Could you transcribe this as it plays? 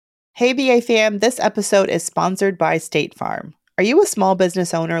Hey, BA fam, this episode is sponsored by State Farm. Are you a small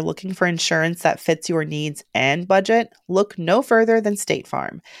business owner looking for insurance that fits your needs and budget? Look no further than State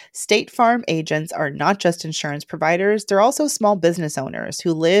Farm. State Farm agents are not just insurance providers, they're also small business owners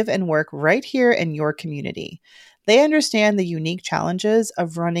who live and work right here in your community. They understand the unique challenges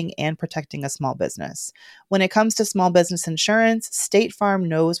of running and protecting a small business. When it comes to small business insurance, State Farm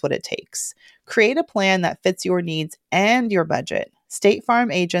knows what it takes. Create a plan that fits your needs and your budget. State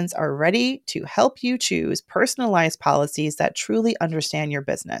Farm agents are ready to help you choose personalized policies that truly understand your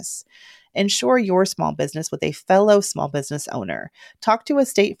business. Insure your small business with a fellow small business owner. Talk to a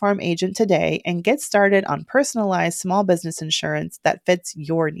State Farm agent today and get started on personalized small business insurance that fits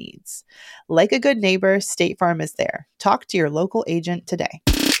your needs. Like a good neighbor, State Farm is there. Talk to your local agent today.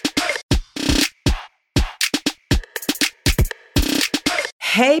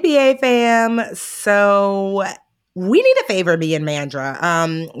 Hey, BA fam. So we need a favor, me and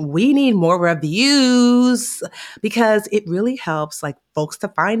Mandra. We need more reviews because it really helps folks to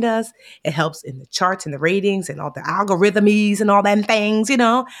find us. It helps in the charts and the ratings and all the algorithmies and all them things,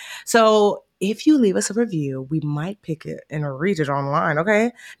 So if you leave us a review, we might pick it and read it online,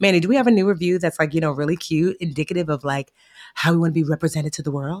 okay? Manny, do we have a new review that's really cute, indicative of how we want to be represented to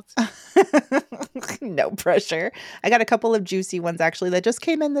the world? No pressure. I got a couple of juicy ones actually that just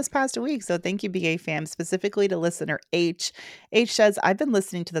came in this past week. So thank you, BA fam, specifically to listener H. H says, I've been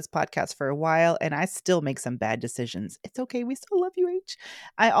listening to this podcast for a while and I still make some bad decisions. It's okay. We still love you, H.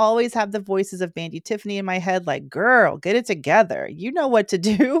 I always have the voices of Mandy Tiffany in my head girl, get it together. You know what to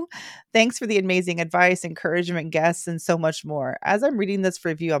do. Thanks for the amazing advice, encouragement, guests, and so much more. As I'm reading this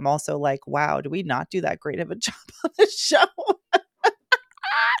review, I'm also wow, do we not do that great of a job on the show?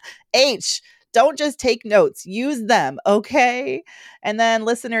 H, don't just take notes, use them, okay? And then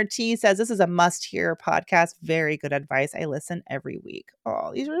listener T says, this is a must-hear podcast. Very good advice. I listen every week.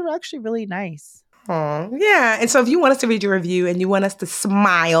 Oh, these are actually really nice. Oh, yeah. And so if you want us to read your review and you want us to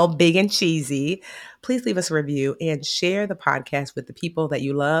smile big and cheesy, please leave us a review and share the podcast with the people that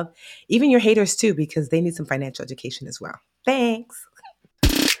you love, even your haters too, because they need some financial education as well. Thanks.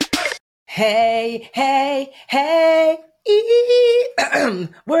 Hey, hey, hey.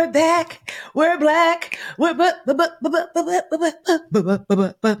 We're back. We're black. We're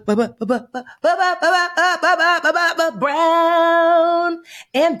brown.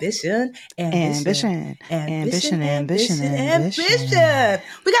 Ambition. We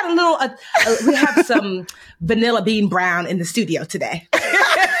got a little. We have some vanilla bean brown in the studio today.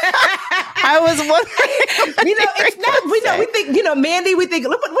 I was wondering. It's not. We think. Mandy. We think.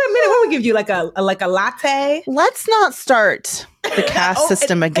 Wait a minute. When we give you a latte. Let's not start the caste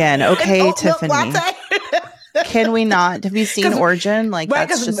system again, okay, Tiffany? Can we not? Have you seen Origin?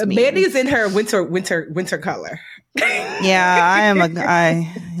 That's just me. Mandy's in her winter color. Yeah,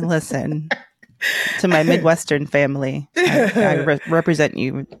 I listen. To my Midwestern family, I represent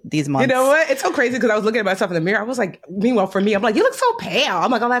you these months. You know what? It's so crazy because I was looking at myself in the mirror. I was meanwhile for me, I'm you look so pale.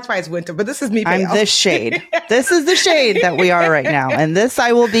 I'm oh, that's right, it's winter, but this is me pale. I'm this shade. This is the shade that we are right now. And this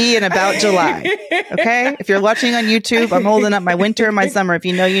I will be in about July. Okay? If you're watching on YouTube, I'm holding up my winter and my summer. If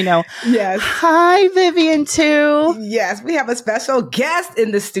you know, you know. Yes. Hi, Vivian Tu. Yes, we have a special guest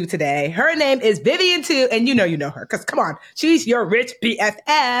in the stew today. Her name is Vivian Tu, and you know her. Because come on, she's your Rich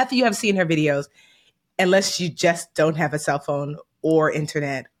BFF. You have seen her videos. Unless you just don't have a cell phone or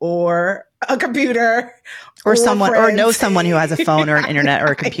internet or a computer or someone friends. Or know someone who has a phone or an internet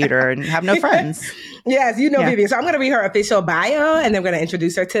or a computer and have no friends. Yes, Vivian. So I'm going to read her official bio and then we're going to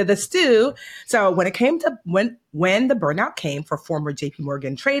introduce her to the stew. So when it came to when the burnout came for former JP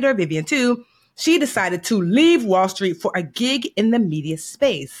Morgan trader Vivian Tu, she decided to leave Wall Street for a gig in the media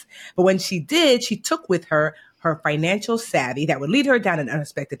space. But when she did, she took with her financial savvy that would lead her down an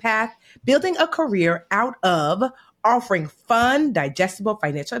unexpected path, building a career out of offering fun, digestible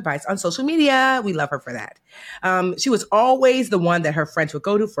financial advice on social media. We love her for that. She was always the one that her friends would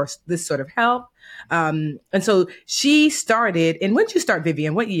go to for this sort of help. And so she started, and when did you start,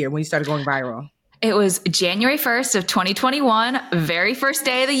 Vivian? What year when you started going viral? It was January 1st of 2021, very first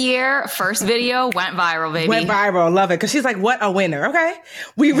day of the year. First video went viral, baby. Went viral. Love it. Because she's what a winner. Okay.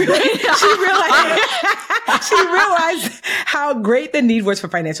 She realized how great the need was for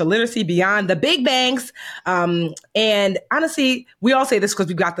financial literacy beyond the big banks. And honestly, we all say this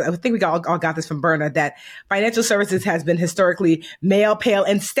because I think we all got this from Berna, that financial services has been historically male, pale,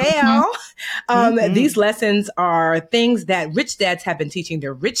 and stale. These lessons are things that rich dads have been teaching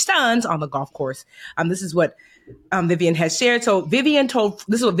their rich sons on the golf course This is what Vivian has shared. So this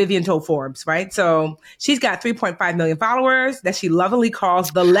is what Vivian told Forbes, right? So she's got 3.5 million followers that she lovingly calls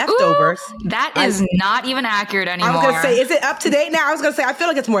the leftovers. Ooh, that is not even accurate anymore. I was going to say, is it up to date now? I was going to say, I feel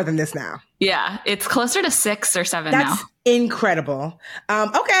like it's more than this now. Yeah, it's closer to 6 or 7 now. That's incredible.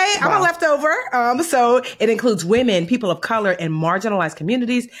 Okay, I'm a leftover. So it includes women, people of color, and marginalized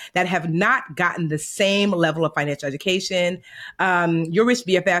communities that have not gotten the same level of financial education. Your Rich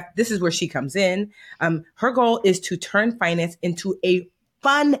BFF, this is where she comes in. Her goal is to turn finance into a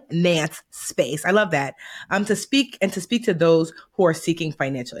finance space. I love that. To speak to those who are seeking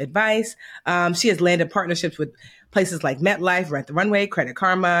financial advice. She has landed partnerships with places like MetLife, Rent the Runway, Credit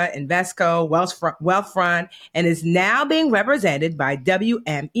Karma, Invesco, Wealthfront, and is now being represented by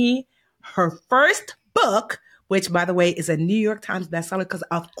WME. Her first book, which, by the way, is a New York Times bestseller, because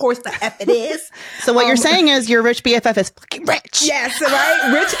of course the F it is. So what you're saying is your Rich BFF is fucking rich. Yes,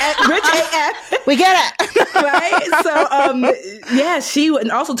 right? Rich AF. We get it. Right? So, yeah,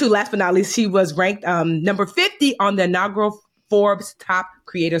 and also, too, last but not least, she was ranked number 50 on the inaugural Forbes top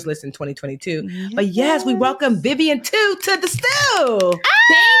creators list in 2022. Yes. But yes, we welcome Vivian Tu to the stew.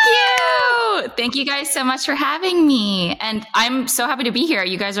 Thank you. Thank you guys so much for having me. And I'm so happy to be here.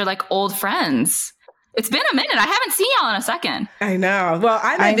 You guys are like old friends. It's been a minute. I haven't seen y'all in a second. I know. Well,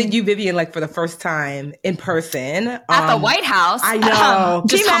 I met you, Vivian, like for the first time in person. At the White House. I know.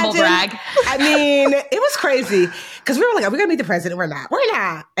 Just humble brag. I mean, it was crazy. Because we were like, are we going to meet the president? We're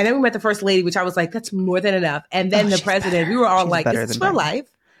not. And then we met the first lady, which I was like, that's more than enough. And then the president, we were all like, is this real life?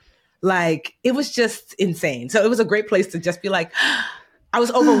 Like, it was just insane. So it was a great place to just be like, I was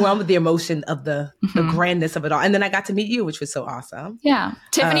overwhelmed with the emotion of the grandness of it all. And then I got to meet you, which was so awesome. Yeah.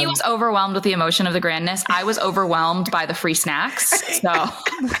 Tiffany was overwhelmed with the emotion of the grandness. I was overwhelmed by the free snacks. So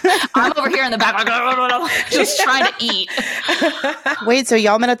I'm over here in the back, just trying to eat. Wait, so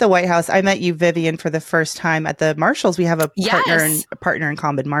y'all met at the White House. I met you, Vivian, for the first time at the Marshalls. We have a partner in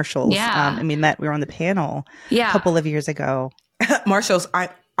common, Marshalls. Yeah. And we were on the panel a couple of years ago. Marshalls,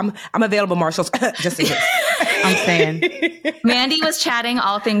 I'm available, Marshalls, just in case. I'm saying. Mandy was chatting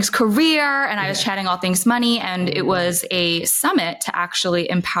all things career and I was chatting all things money. And it was a summit to actually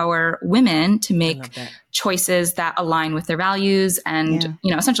empower women to make choices that align with their values and,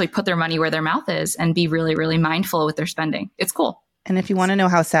 essentially put their money where their mouth is and be really, really mindful with their spending. It's cool. And if you want to know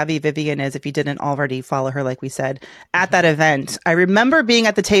how savvy Vivian is, if you didn't already follow her, like we said, at that event, I remember being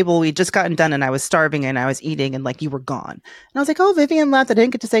at the table, we'd just gotten done and I was starving and I was eating and like you were gone. And I was like, oh, Vivian left. I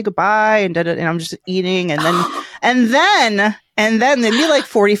didn't get to say goodbye. And I'm just eating. And then maybe like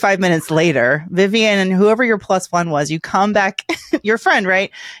 45 minutes later, Vivian and whoever your plus one was, you come back, your friend,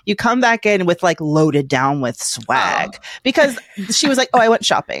 right? You come back in with like loaded down with swag because she was like, oh, I went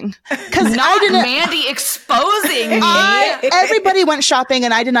shopping. Because Mandy exposing me. Everybody went shopping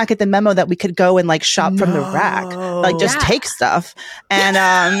and I did not get the memo that we could go and like shop from the rack, like just take stuff. And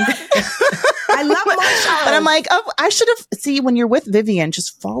I love Marshalls. But I'm like, oh, I should have. See, when you're with Vivian,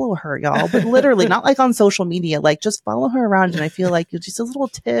 just follow her, y'all. But literally, not like on social media. Like, just follow her around, and I feel like you'll just little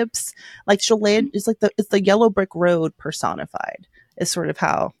tips. Like she'll land. It's the yellow brick road personified. Is sort of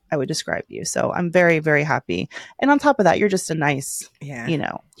how I would describe you. So I'm very, very happy. And on top of that, you're just a nice,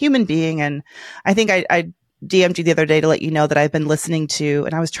 human being. And I think I DM'd you the other day to let you know that I've been listening to,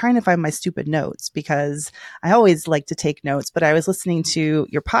 and I was trying to find my stupid notes because I always like to take notes, but I was listening to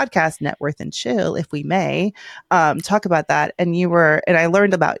your podcast, Net Worth and Chill, if we may, talk about that. And I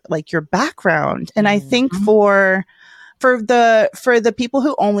learned about like your background. And I think for the people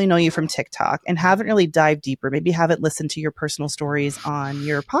who only know you from TikTok and haven't really dived deeper, maybe haven't listened to your personal stories on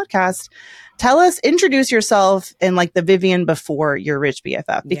your podcast, introduce yourself and like the Vivian before your Rich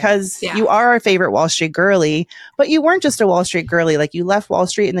BFF, because you are our favorite Wall Street girly, but you weren't just a Wall Street girly. Like you left Wall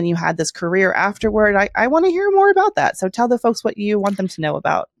Street and then you had this career afterward. I want to hear more about that. So tell the folks what you want them to know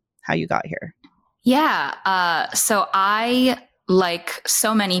about how you got here. Yeah. So I, like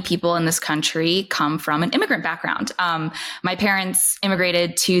so many people in this country, come from an immigrant background. My parents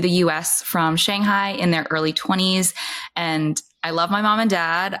immigrated to the US from Shanghai in their early 20s. And I love my mom and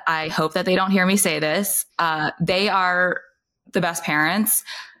dad. I hope that they don't hear me say this. They are the best parents,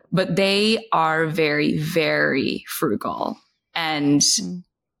 but they are very, very frugal. And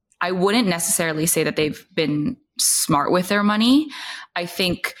I wouldn't necessarily say that they've been smart with their money. I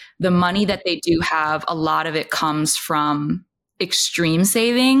think the money that they do have, a lot of it comes from extreme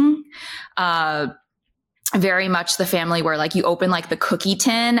saving, very much the family where like you open like the cookie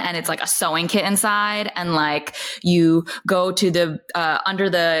tin and it's like a sewing kit inside, and like you go to the under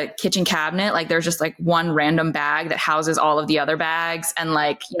the kitchen cabinet, like there's just like one random bag that houses all of the other bags, and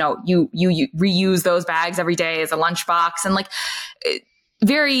like you reuse those bags every day as a lunchbox, and like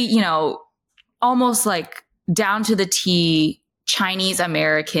very almost like down to the T Chinese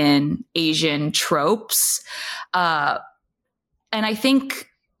American Asian tropes. And I think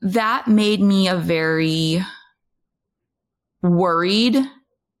that made me a very worried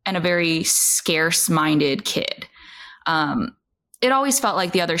and a very scarce-minded kid. It always felt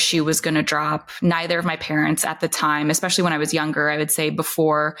like the other shoe was going to drop. Neither of my parents at the time, especially when I was younger, I would say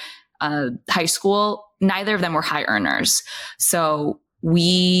before high school, neither of them were high earners. So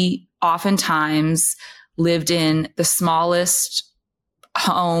we oftentimes lived in the smallest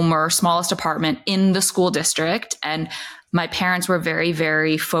home or smallest apartment in the school district. And my parents were very,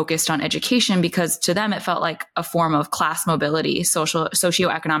 very focused on education because to them, it felt like a form of class mobility,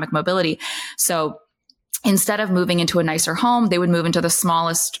 socioeconomic mobility. So instead of moving into a nicer home, they would move into the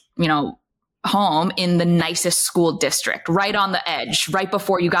smallest, home in the nicest school district, right on the edge, right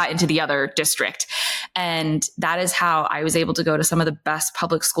before you got into the other district. And that is how I was able to go to some of the best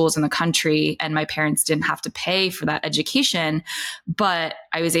public schools in the country. And my parents didn't have to pay for that education, but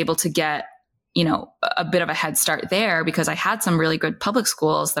I was able to get, a bit of a head start there because I had some really good public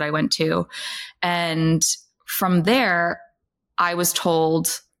schools that I went to. And from there, I was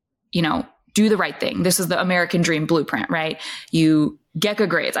told, do the right thing. This is the American dream blueprint, right? You get good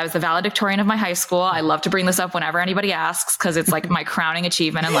grades. I was the valedictorian of my high school. I love to bring this up whenever anybody asks because it's like my crowning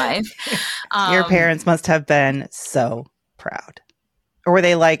achievement in life. Your parents must have been so proud. Or were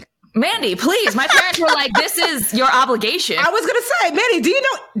they like, Mandy, please. My parents were like, this is your obligation. I was going to say, Mandy, do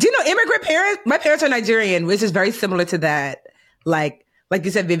you know immigrant parents? My parents are Nigerian, which is very similar to that. Like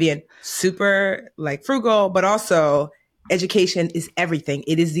you said, Vivian, super frugal, but also education is everything.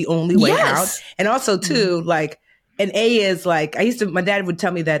 It is the only way out. And also too, an A is my dad would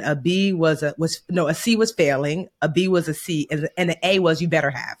tell me that a B a C was failing, a B was a C, and an A was you better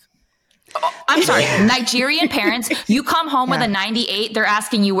have. I'm sorry, Nigerian parents, you come home with a 98, they're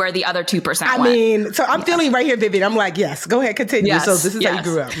asking you where the other 2% went. So I'm feeling right here, Vivian. I'm like, yes, go ahead, continue. Yes, so this is how you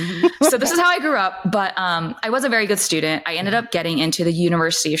grew up. So this is how I grew up, but I was a very good student. I ended up getting into the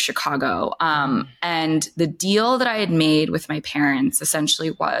University of Chicago. And the deal that I had made with my parents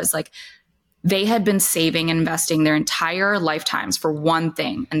essentially was they had been saving and investing their entire lifetimes for one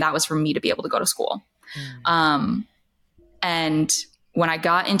thing, and that was for me to be able to go to school. And when I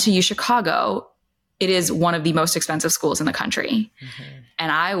got into U Chicago, it is one of the most expensive schools in the country.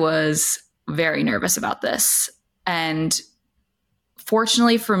 And I was very nervous about this. And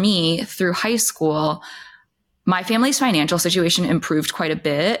fortunately for me, through high school, my family's financial situation improved quite a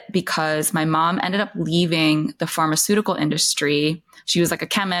bit because my mom ended up leaving the pharmaceutical industry. She was like a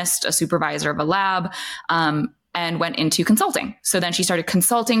chemist, a supervisor of a lab, and went into consulting. So then she started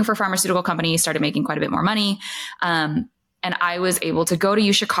consulting for pharmaceutical companies, started making quite a bit more money. And I was able to go to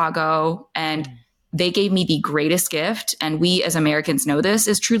U Chicago, and they gave me the greatest gift. And we as Americans know this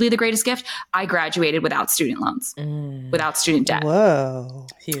is truly the greatest gift. I graduated without student loans, without student debt. Whoa.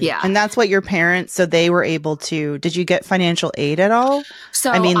 Yeah. And that's what your parents, so they were able to, did you get financial aid at all?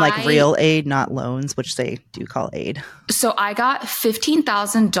 So real aid, not loans, which they do call aid. So I got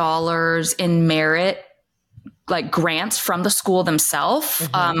 $15,000 in merit grants from the school themselves.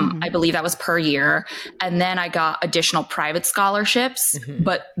 I believe that was per year. And then I got additional private scholarships,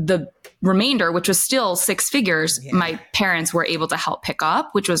 but the remainder, which was still six figures, my parents were able to help pick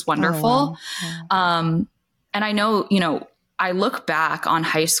up, which was wonderful. Oh, wow. And I know, I look back on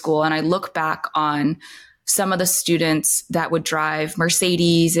high school and I look back on some of the students that would drive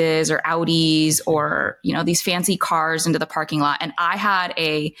Mercedeses or Audis or, these fancy cars into the parking lot. And I had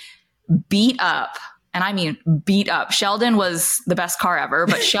a beat up, and I mean beat up. Sheldon was the best car ever,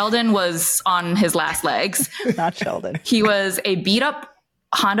 but Sheldon was on his last legs. Not Sheldon. He was a beat up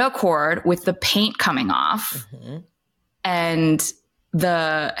Honda Accord with the paint coming off. And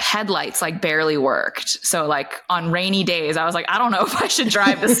the headlights barely worked. So on rainy days, I was like, I don't know if I should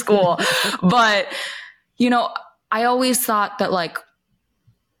drive to school. But, I always thought that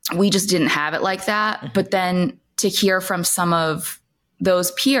we just didn't have it like that. But then to hear from some of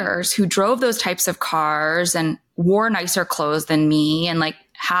those peers who drove those types of cars and wore nicer clothes than me and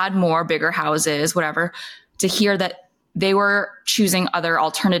had more bigger houses, whatever, to hear that they were choosing other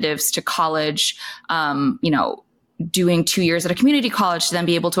alternatives to college, doing 2 years at a community college to then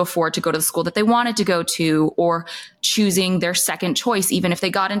be able to afford to go to the school that they wanted to go to, or choosing their second choice, even if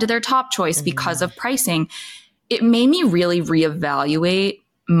they got into their top choice because of pricing. It made me really reevaluate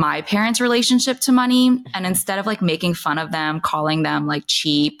my parents' relationship to money. And instead of making fun of them, calling them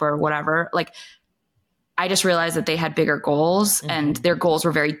cheap or whatever, I just realized that they had bigger goals and their goals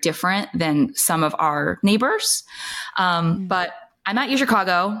were very different than some of our neighbors. But I'm at U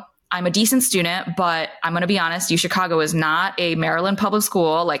Chicago. I'm a decent student, but I'm going to be honest, UChicago is not a Maryland public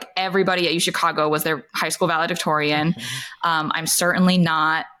school. Like everybody at UChicago was their high school valedictorian. I'm certainly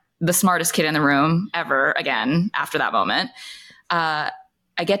not the smartest kid in the room ever again after that moment. I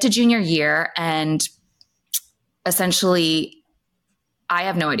get to junior year and essentially I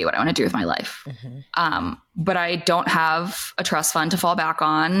have no idea what I want to do with my life. But I don't have a trust fund to fall back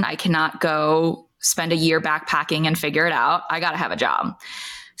on. I cannot go spend a year backpacking and figure it out. I got to have a job.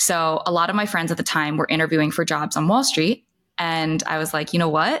 So a lot of my friends at the time were interviewing for jobs on Wall Street. And I was like, you know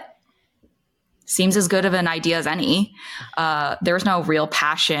what? Seems as good of an idea as any. There was no real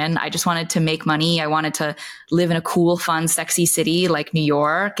passion. I just wanted to make money. I wanted to live in a cool, fun, sexy city like New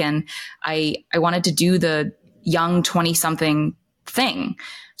York. And I wanted to do the young 20-something thing.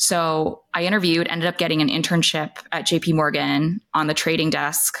 So I interviewed, ended up getting an internship at JP Morgan on the trading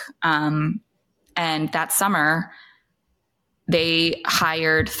desk. And that summer, they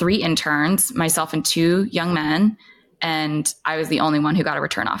hired 3 interns, myself and 2 young men, and I was the only one who got a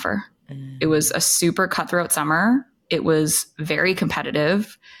return offer. It was a super cutthroat summer. It was very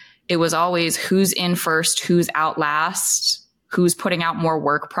competitive. It was always who's in first, who's out last, who's putting out more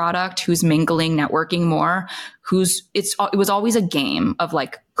work product, who's mingling, networking more, it was always a game of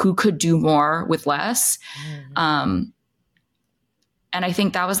like who could do more with less. And I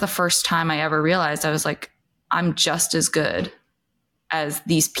think that was the first time I ever realized I was like, I'm just as good as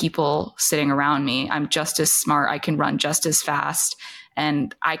these people sitting around me. I'm just as smart. I can run just as fast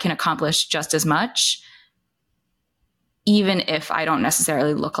and I can accomplish just as much, even if I don't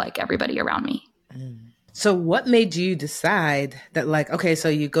necessarily look like everybody around me. So what made you decide that like, okay, so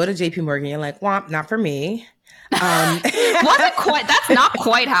you go to JP Morgan, you're like, womp, not for me. That's not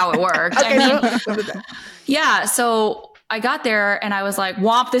quite how it worked. Okay, I mean, yeah. So I got there and I was like,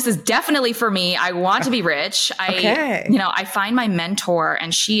 womp, this is definitely for me. I want to be rich. I find my mentor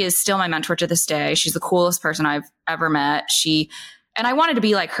and she is still my mentor to this day. She's the coolest person I've ever met. And I wanted to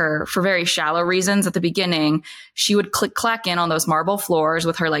be like her for very shallow reasons. At the beginning, she would clack in on those marble floors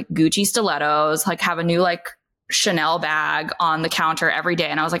with her like Gucci stilettos, like have a new like Chanel bag on the counter every day.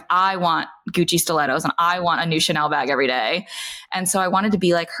 And I was like, I want Gucci stilettos and I want a new Chanel bag every day. And so I wanted to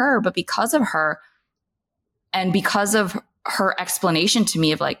be like her, but because of her and because of her explanation to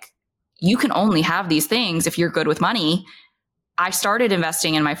me of like, you can only have these things if you're good with money, I started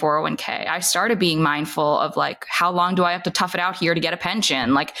investing in my 401k. I started being mindful of like, how long do I have to tough it out here to get a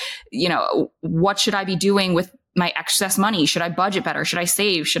pension? Like, what should I be doing with my excess money? Should I budget better? Should I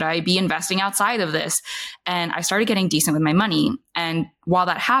save? Should I be investing outside of this? And I started getting decent with my money. And while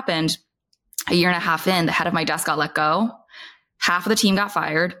that happened, a year and a half in, the head of my desk got let go. Half of the team got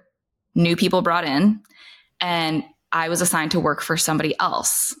fired. New people brought in. And I was assigned to work for somebody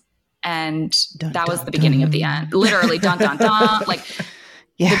else. And that was the beginning of the end. Literally, dun, dun, dun. Like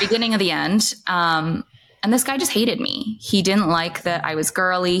the beginning of the end. And this guy just hated me. He didn't like that I was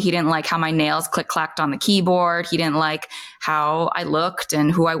girly. He didn't like how my nails click-clacked on the keyboard. He didn't like how I looked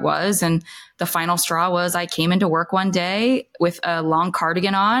and who I was. And the final straw was I came into work one day with a long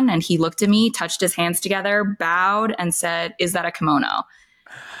cardigan on and he looked at me, touched his hands together, bowed and said, "Is that a kimono?"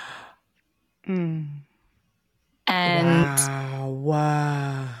 And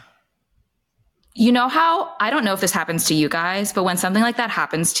wow. You know how, I don't know if this happens to you guys, but when something like that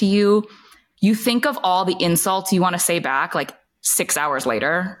happens to you, you think of all the insults you want to say back like 6 hours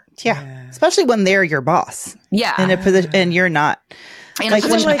later. Yeah. Especially when they're your boss. Yeah. In a position, and you're not. In a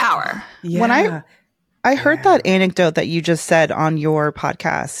position of power. Yeah. When I heard that anecdote that you just said on your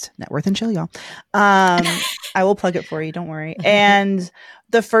podcast, Net Worth and Chill, y'all. I will plug it for you. Don't worry. And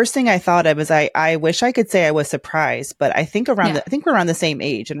the first thing I thought of is I wish I could say I was surprised, but I think I think we're around the same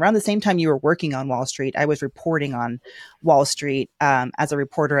age, and around the same time you were working on Wall Street, I was reporting on Wall Street as a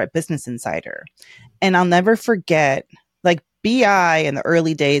reporter at Business Insider. And I'll never forget, like, BI in the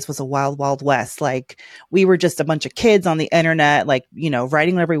early days was a wild, wild west. Like, we were just a bunch of kids on the internet, like,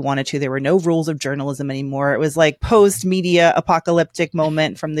 writing whatever we wanted to. There were no rules of journalism anymore. It was like post-media apocalyptic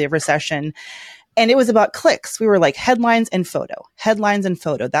moment from the recession. And it was about clicks. We were like headlines and photo.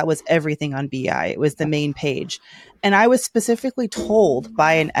 That was everything on BI. It was the main page. And I was specifically told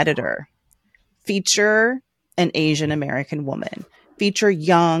by an editor, feature an Asian American woman. Feature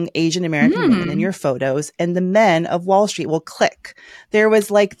young Asian American women in your photos, and the men of Wall Street will click. There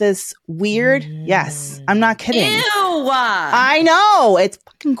was like this weird, yes, I'm not kidding. Ew! I know, it's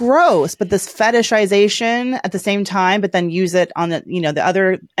fucking gross, but this fetishization at the same time, but then use it on the, the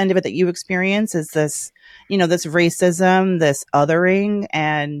other end of it that you experience is this, this racism, this othering.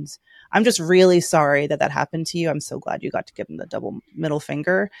 And I'm just really sorry that happened to you. I'm so glad you got to give him the double middle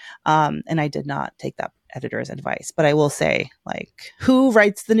finger. And I did not take that editor's advice. But I will say, like, who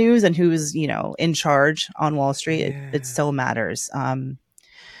writes the news and who's, in charge on Wall Street, it so matters.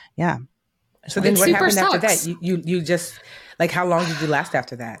 Yeah. So then what happened after that? You just, like, how long did you last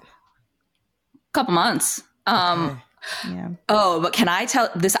after that? Couple months. Okay. Yeah. Oh, but can I tell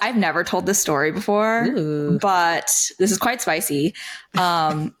this? I've never told this story before, but this is quite spicy.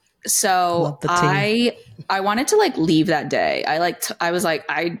 So I wanted to like leave that day.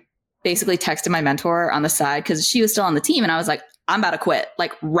 I basically texted my mentor on the side because she was still on the team, and I was like, I'm about to quit,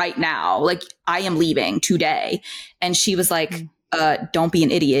 like right now, like I am leaving today. And she was like, don't be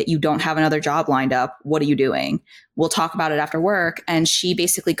an idiot. You don't have another job lined up. What are you doing? We'll talk about it after work. And she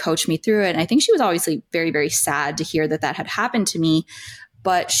basically coached me through it. And I think she was obviously very, very sad to hear that had happened to me.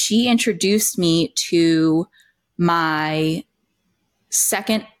 But she introduced me to my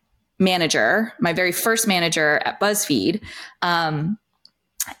second manager, my very first manager at BuzzFeed.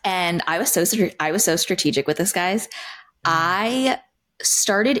 And I was so strategic with this, guys. I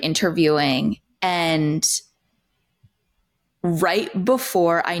started interviewing, and right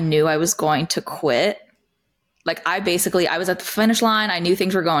before I knew I was going to quit, like I was at the finish line. I knew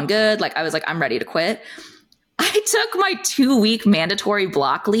things were going good. Like I was like, I'm ready to quit. I took my 2-week mandatory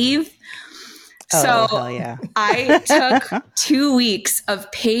block leave. So hell yeah. I took 2 weeks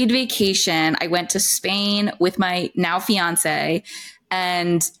of paid vacation. I went to Spain with my now fiance,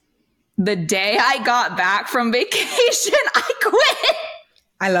 and the day I got back from vacation, I quit.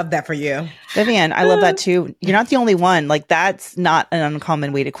 I love that for you. Vivian, I love that too. You're not the only one. Like that's not an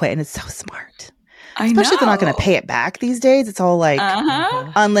uncommon way to quit, and it's so smart. Especially if they're not going to pay it back these days. It's all like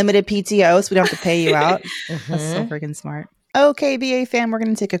unlimited PTO, so we don't have to pay you out. That's so freaking smart. Okay, BA fam, we're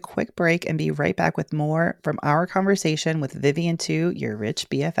going to take a quick break and be right back with more from our conversation with Vivian Tu, your Rich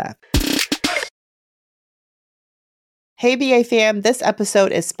BFF. Hey, BA fam, this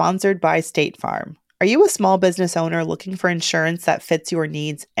episode is sponsored by State Farm. Are you a small business owner looking for insurance that fits your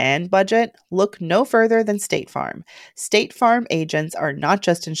needs and budget? Look no further than State Farm. State Farm agents are not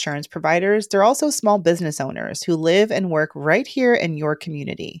just insurance providers, they're also small business owners who live and work right here in your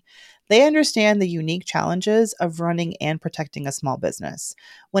community. They understand the unique challenges of running and protecting a small business.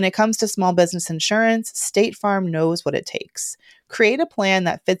 When it comes to small business insurance, State Farm knows what it takes. Create a plan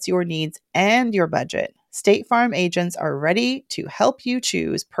that fits your needs and your budget. State Farm agents are ready to help you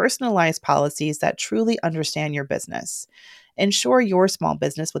choose personalized policies that truly understand your business. Insure your small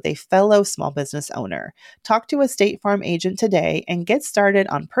business with a fellow small business owner. Talk to a State Farm agent today and get started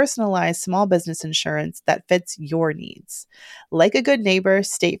on personalized small business insurance that fits your needs. Like a good neighbor,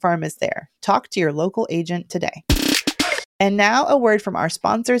 State Farm is there. Talk to your local agent today. And now a word from our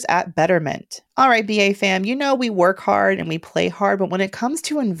sponsors at Betterment. All right, BA fam, we work hard and we play hard, but when it comes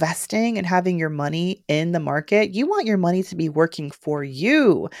to investing and having your money in the market, you want your money to be working for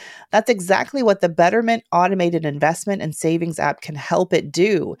you. That's exactly what the Betterment automated investment and savings app can help it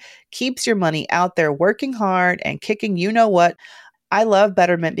do. Keeps your money out there working hard and kicking what. I love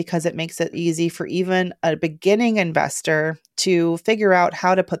Betterment because it makes it easy for even a beginning investor to figure out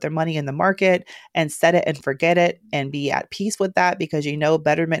how to put their money in the market and set it and forget it and be at peace with that because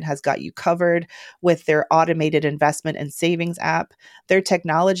Betterment has got you covered with their automated investment and savings app. Their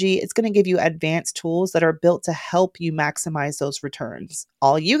technology is going to give you advanced tools that are built to help you maximize those returns.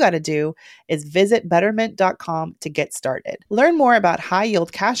 All you got to do is visit betterment.com to get started. Learn more about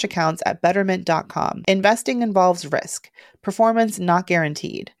high-yield cash accounts at betterment.com. Investing involves risk. Performance not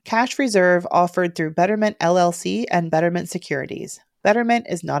guaranteed. Cash reserve offered through Betterment LLC and Betterment Securities. Betterment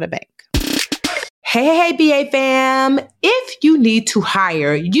is not a bank. Hey, BA fam. If you need to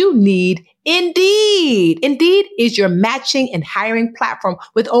hire, you need Indeed. Indeed is your matching and hiring platform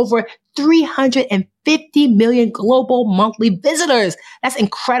with over 350 million global monthly visitors. That's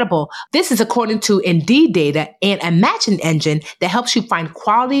incredible. This is according to Indeed data and a matching engine that helps you find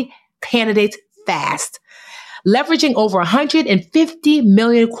quality candidates fast. Leveraging over 150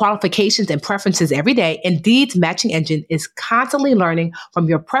 million qualifications and preferences every day, Indeed's matching engine is constantly learning from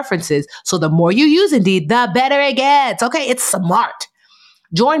your preferences. So the more you use Indeed, the better it gets. Okay, it's smart.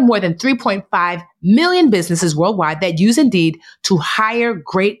 Join more than 3.5 million businesses worldwide that use Indeed to hire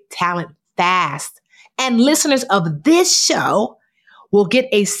great talent fast. And listeners of this show will get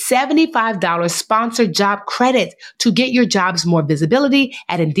a $75 sponsored job credit to get your jobs more visibility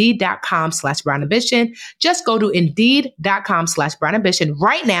at Indeed.com/BrownAmbition. Just go to Indeed.com/BrownAmbition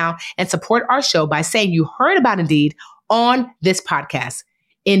right now and support our show by saying you heard about Indeed on this podcast.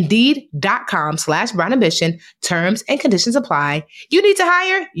 Indeed.com/BrownAmbition. Terms and conditions apply. You need to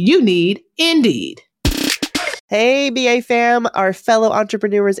hire? You need Indeed. Hey, BA fam, our fellow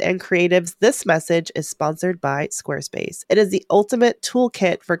entrepreneurs and creatives, this message is sponsored by Squarespace. It is the ultimate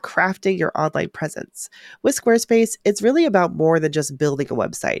toolkit for crafting your online presence. With Squarespace, it's really about more than just building a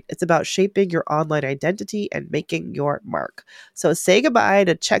website. It's about shaping your online identity and making your mark. So say goodbye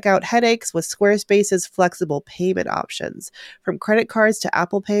to checkout headaches with Squarespace's flexible payment options. From credit cards to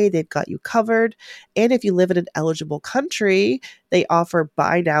Apple Pay, they've got you covered. And if you live in an eligible country, they offer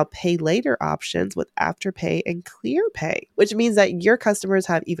buy now, pay later options with Afterpay and ClearPay, which means that your customers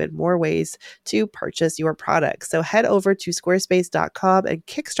have even more ways to purchase your products. So head over to squarespace.com and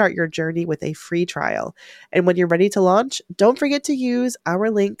kickstart your journey with a free trial. And when you're ready to launch, don't forget to use our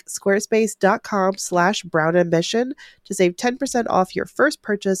link squarespace.com/brownambition to save 10% off your first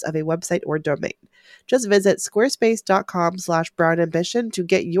purchase of a website or domain. Just visit squarespace.com/brownambition to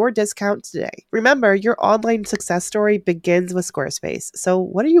get your discount today. Remember, your online success story begins with Squarespace. So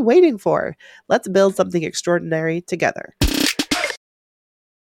what are you waiting for? Let's build something extraordinary together.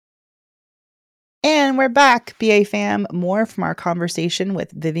 And we're back, BA fam. More from our conversation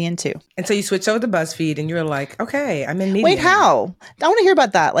with Vivian Tu. And so you switched over to BuzzFeed and you're like, okay, I'm in media. Wait, how? I want to hear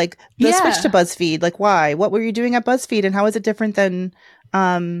about that. Like the switch to BuzzFeed. Like why? What were you doing at BuzzFeed and how is it different than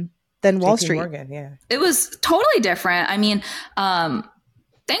Wall Street? Morgan, yeah. It was totally different. I mean,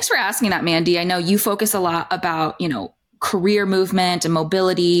 thanks for asking that, Mandy. I know you focus a lot about, career movement and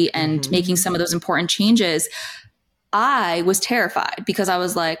mobility and making some of those important changes. I was terrified because I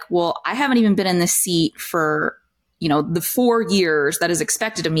was like, well, I haven't even been in this seat for, the 4 years that is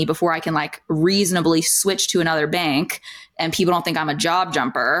expected of me before I can like reasonably switch to another bank and people don't think I'm a job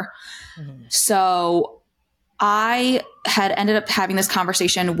jumper. So I had ended up having this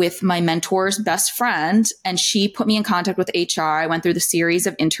conversation with my mentor's best friend, and she put me in contact with HR. I went through the series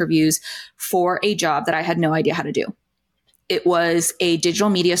of interviews for a job that I had no idea how to do. It was a digital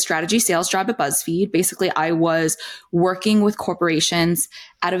media strategy sales job at BuzzFeed. Basically, I was working with corporations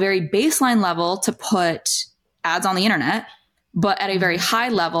at a very baseline level to put ads on the internet, but at a very high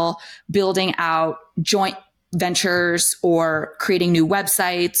level, building out joint ventures or creating new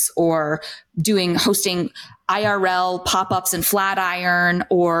websites or hosting IRL pop-ups in Flatiron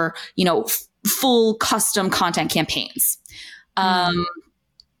or, full custom content campaigns. I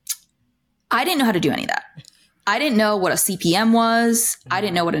didn't know how to do any of that. I didn't know what a CPM was. I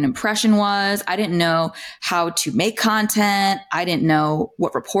didn't know what an impression was. I didn't know how to make content. I didn't know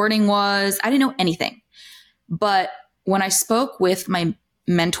what reporting was. I didn't know anything. But when I spoke with my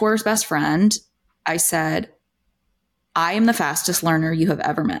mentor's best friend, I said, I am the fastest learner you have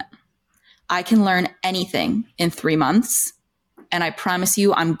ever met. I can learn anything in 3 months. And I promise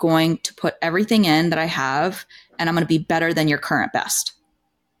you, I'm going to put everything in that I have, and I'm going to be better than your current best.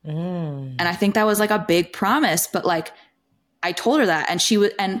 And I think that was like a big promise, but like I told her that, and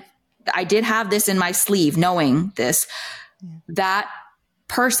and I did have this in my sleeve, knowing this, that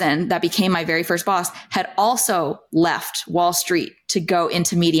person that became my very first boss had also left Wall Street to go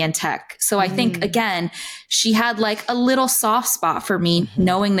into media and tech. So I think, again, she had like a little soft spot for me,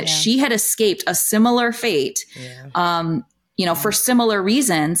 knowing that she had escaped a similar fate, for similar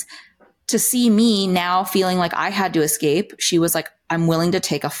reasons. To see me now feeling like I had to escape, she was like, I'm willing to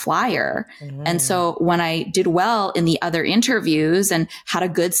take a flyer. And so when I did well in the other interviews and had a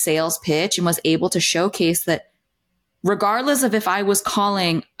good sales pitch and was able to showcase that regardless of if I was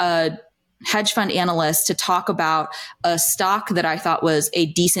calling a hedge fund analyst to talk about a stock that I thought was a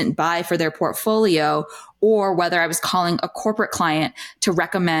decent buy for their portfolio, or whether I was calling a corporate client to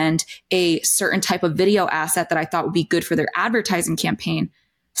recommend a certain type of video asset that I thought would be good for their advertising campaign,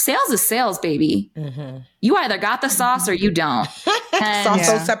 sales is sales, baby. You either got the sauce or you don't. And sauce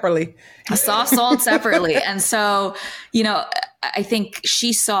sold separately. Sauce sold separately. And so, I think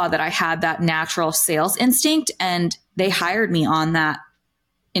she saw that I had that natural sales instinct, and they hired me on that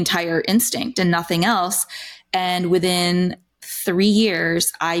entire instinct and nothing else. And within 3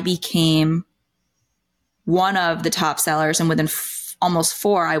 years, I became one of the top sellers. And within almost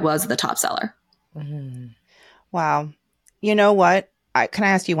 4, I was the top seller. Wow. You know what? Can I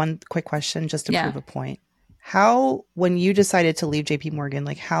ask you one quick question just to prove a point? When you decided to leave JP Morgan,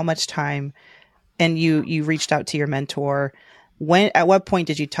 like how much time, and you reached out to your mentor, at what point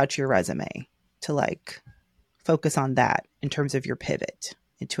did you touch your resume to like focus on that in terms of your pivot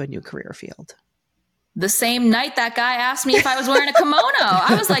into a new career field? The same night that guy asked me if I was wearing a kimono.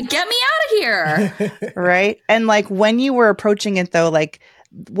 I was like, get me out of here. Right. And like when you were approaching it though, like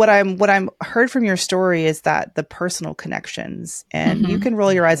what I'm heard from your story is that the personal connections, and you can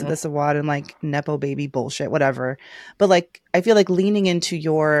roll your eyes at this a lot and like Nepo baby bullshit, whatever. But like, I feel like leaning into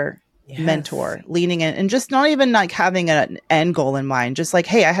your mentor, leaning in and just not even like having an end goal in mind. Just like,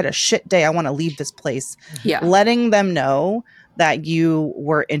 hey, I had a shit day. I want to leave this place. Yeah. Letting them know that you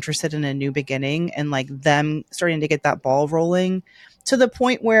were interested in a new beginning and like them starting to get that ball rolling to the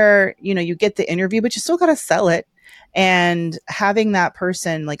point where, you know, you get the interview, but you still got to sell it. And having that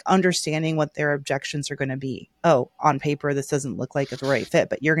person like understanding what their objections are going to be. Oh, on paper, this doesn't look like it's the right fit,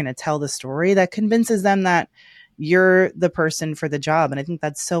 but you're going to tell the story that convinces them that you're the person for the job. And I think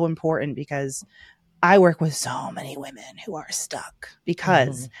that's so important because I work with so many women who are stuck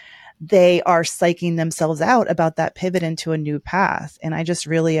because they are psyching themselves out about that pivot into a new path. And I just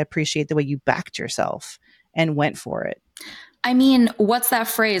really appreciate the way you backed yourself and went for it. I mean, what's that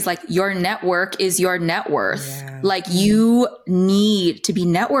phrase? Like, your network is your net worth. Yeah. Like, you need to be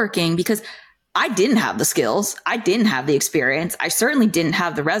networking because I didn't have the skills. I didn't have the experience. I certainly didn't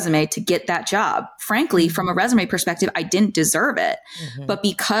have the resume to get that job. Frankly, from a resume perspective, I didn't deserve it. But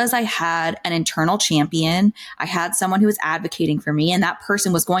because I had an internal champion, I had someone who was advocating for me, and that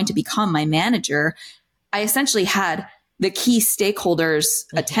person was going to become my manager, I essentially had the key stakeholders'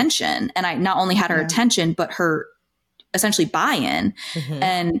 attention. And I not only had her attention, but her essentially buy-in.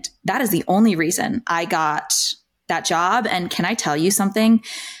 And that is the only reason I got that job. And can I tell you something?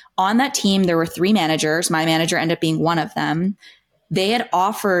 On that team, there were 3 managers. My manager ended up being one of them. They had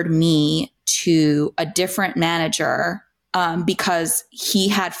offered me to a different manager because he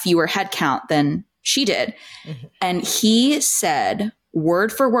had fewer headcount than she did. And he said,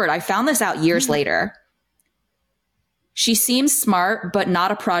 word for word, I found this out years later, she seems smart, but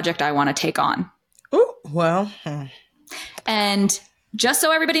not a project I want to take on. Oh, well. And just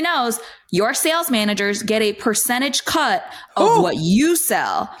so everybody knows, your sales managers get a percentage cut of what you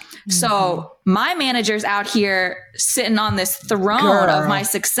sell. So my manager's out here sitting on this throne of my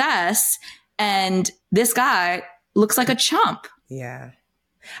success, and this guy looks like a chump. Yeah.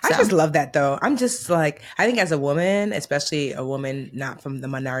 I just love that, though. I'm just like, I think as a woman, especially a woman not from the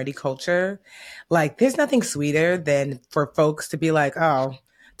minority culture, like there's nothing sweeter than for folks to be like, oh,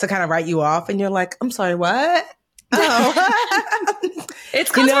 to kind of write you off. And you're like, I'm sorry, what? Oh, it's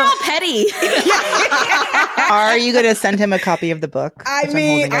because we're all petty. Are you going to send him a copy of the book? I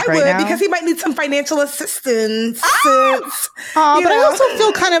mean, I would because he might need some financial assistance. But I also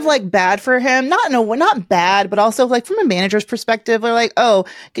feel kind of like bad for him. Not bad, but also like from a manager's perspective, we're like, oh,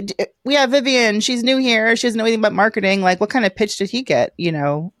 we have Vivian. She's new here. She doesn't know anything about marketing. Like, what kind of pitch did he get?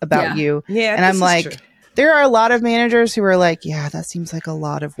 About you? Yeah, and I'm like, there are a lot of managers who are like, yeah, that seems like a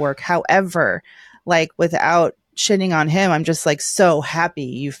lot of work. However, like without shitting on him, I'm just like so happy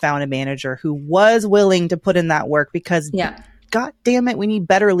you found a manager who was willing to put in that work because God damn it, we need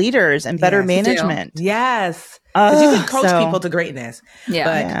better leaders and better management. Yes. Because you can coach people to greatness.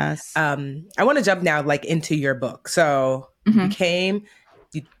 Yeah. But I want to jump now like into your book. So you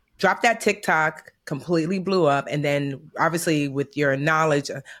dropped that TikTok, completely blew up. And then obviously with your knowledge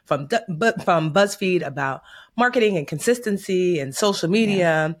from BuzzFeed about marketing and consistency and social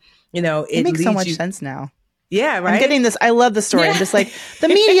media, it makes so much sense now. Yeah, right. I'm getting this. I love the story. I'm just like, the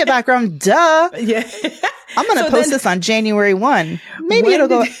media background, duh. Yeah. I'm going to post this on January 1. Maybe it'll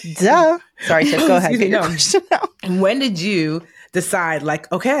go, duh. Sorry, Tiff, go ahead. Get your question now. When did you decide,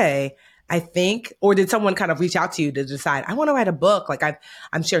 like, okay, I think, or did someone kind of reach out to you to decide, I want to write a book? Like,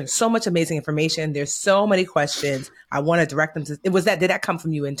 I'm sharing so much amazing information. There's so many questions. I want to direct them to, did that come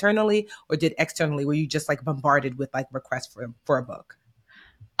from you internally or did externally? Were you just like bombarded with like requests for a book?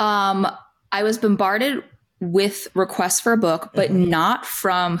 I was bombarded with requests for a book, but not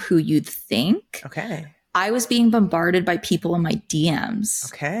from who you'd think. Okay. I was being bombarded by people in my DMs.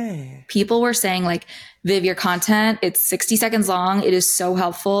 Okay. People were saying like, Viv, your content, it's 60 seconds long. It is so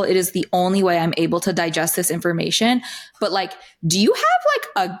helpful. It is the only way I'm able to digest this information. But like, do you have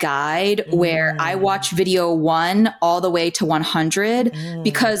like a guide where I watch video 1 all the way to 100?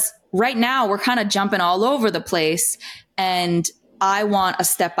 Because right now we're kind of jumping all over the place and I want a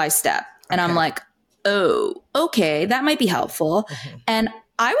step-by-step. And I'm like, oh, okay, that might be helpful. And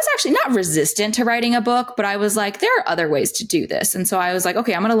I was actually not resistant to writing a book, but I was like, there are other ways to do this. And so I was like,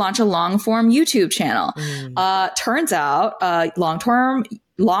 okay, I'm going to launch a long form YouTube channel. Turns out long form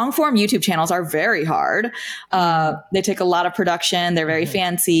YouTube channels are very hard. They take a lot of production. They're very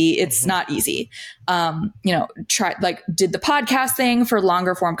fancy. It's not easy. Did the podcast thing for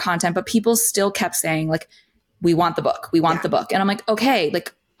longer form content, but people still kept saying like, we want the book. We want the book. And I'm like, okay,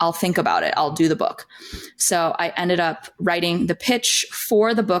 like, I'll think about it. I'll do the book. So I ended up writing the pitch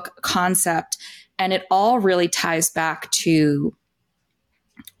for the book concept. And it all really ties back to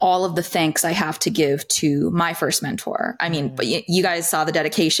all of the thanks I have to give to my first mentor. I mean, but you guys saw the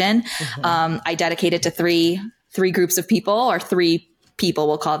dedication. I dedicated to three groups of people or 3 people,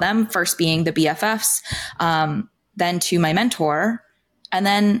 we'll call them, first being the BFFs, then to my mentor, and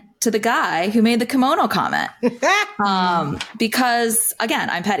then to the guy who made the kimono comment. Because again,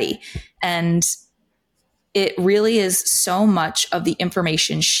 I'm petty. And it really is so much of the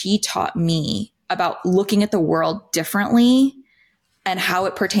information she taught me about looking at the world differently and how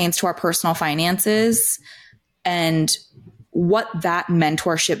it pertains to our personal finances and what that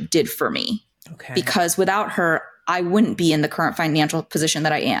mentorship did for me. Okay. Because without her, I wouldn't be in the current financial position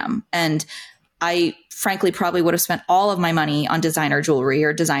that I am. And I frankly probably would have spent all of my money on designer jewelry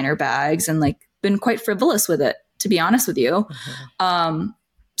or designer bags and like been quite frivolous with it, to be honest with you. Mm-hmm.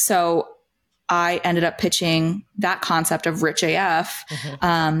 So I ended up pitching that concept of Rich AF,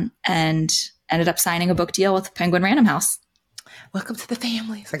 and ended up signing a book deal with Penguin Random House. Welcome to the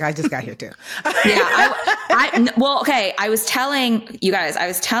family. It's like, I just got here too. Well, okay. I was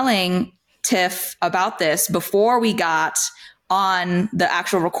telling Tiff about this before we got on the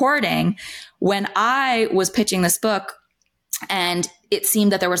actual recording. When I was pitching this book and it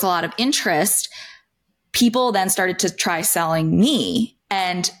seemed that there was a lot of interest, people then started to try selling me.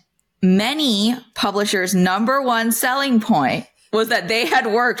 And many publishers' number one selling point was that they had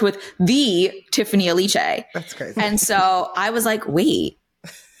worked with the Tiffany Aliche. That's crazy. And so I was like, wait,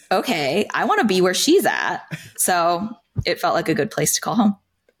 okay, I want to be where she's at. So it felt like a good place to call home.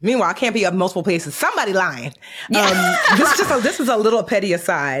 Meanwhile, I can't be up multiple places. Somebody lying. This is a little petty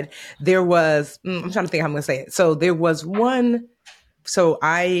aside. There was, I'm trying to think how I'm going to say it. So there was one, so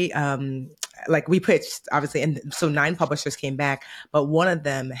we pitched, obviously, and so 9 publishers came back, but one of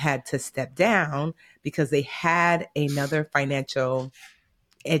them had to step down because they had another financial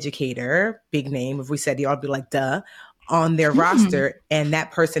educator, big name, if we said you ought to be like, duh, on their roster, and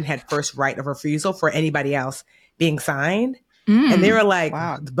that person had first right of refusal for anybody else being signed. And they were like,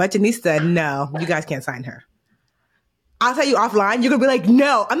 wow, the Budgetnista, no, you guys can't sign her. I'll tell you offline, you're going to be like,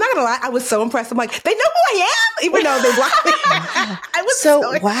 no, I'm not going to lie. I was so impressed. I'm like, they know who I am, even though they blocked me. I was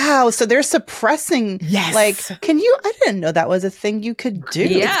so wow. So they're suppressing. Yes. Like, I didn't know that was a thing you could do.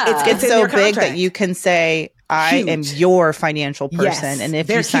 Yeah. It's so big that you can say, I am your financial person. Yes, and if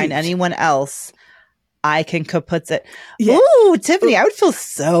you sign anyone else, I can kaput it. Yeah. Ooh, Tiffany, I would feel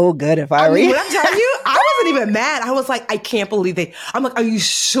so good if I were you. When I'm telling you, I wasn't even mad. I was like, I can't believe I'm like, are you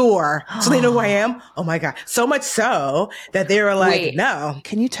sure? So they know who I am? Oh my God. So much so that they were like, no.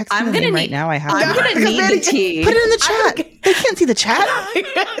 Can you text me the name right now? I'm going to need the tea. Put it in the chat. They can't see the chat.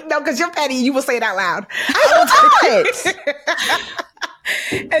 No, because you're petty. You will say it out loud. I will type it.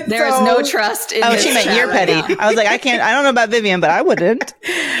 There's no trust in this. She meant you're petty. I was like, I don't know about Vivian, but I wouldn't.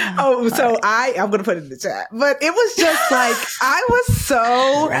 So I'm going to put it in the chat. But it was just like, I was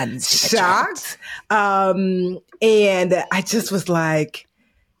so shocked. And I just was like,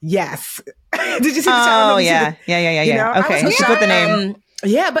 yes. Did you see the chat? Oh, yeah. You know, okay, you put the name.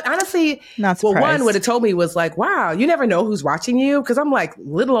 Yeah, but honestly, not surprised. Well, one would have told me was like, wow, you never know who's watching you. Because I'm like,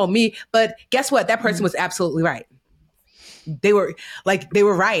 little old me. But guess what? That person was absolutely right. They were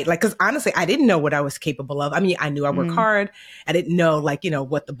right. Like, cause honestly, I didn't know what I was capable of. I mean, I knew I worked hard. I didn't know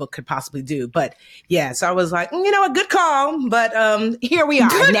what the book could possibly do, but yeah. So I was like, a good call, but, here we are.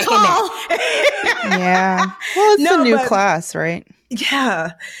 Good call. Yeah. Well, it's a new class, right?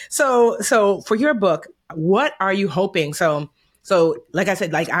 Yeah. So for your book, what are you hoping? So like I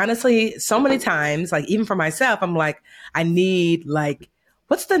said, like, honestly, so many times, like, even for myself, I'm like, I need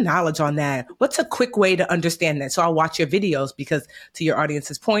what's the knowledge on that? What's a quick way to understand that? So I'll watch your videos because to your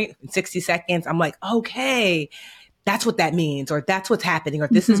audience's point, in 60 seconds, I'm like, okay, that's what that means, or that's what's happening, or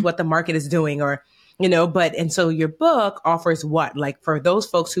this is what the market is doing, or, and so your book offers what? Like, for those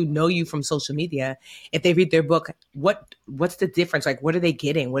folks who know you from social media, if they read their book, what's the difference? Like, what are they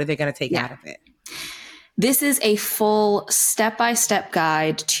getting? What are they going to take out of it? This is a full step-by-step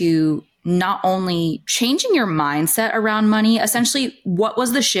guide to not only changing your mindset around money, essentially what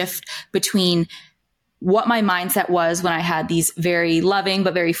was the shift between what my mindset was when I had these very loving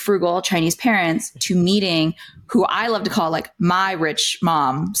but very frugal Chinese parents to meeting who I love to call like my rich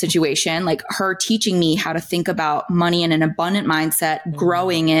mom situation, like her teaching me how to think about money in an abundant mindset,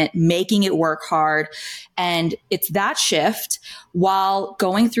 growing it, making it work hard. And it's that shift while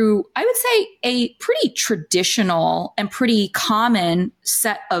going through, I would say, a pretty traditional and pretty common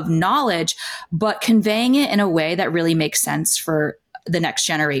set of knowledge, but conveying it in a way that really makes sense for the next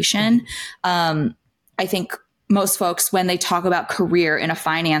generation. I think most folks, when they talk about career in a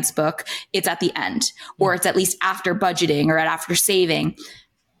finance book, it's at the end, or it's at least after budgeting or after saving.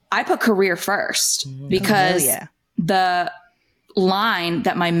 I put career first because the line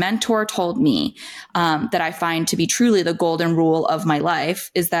that my mentor told me that I find to be truly the golden rule of my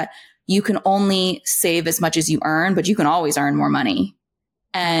life is that you can only save as much as you earn, but you can always earn more money.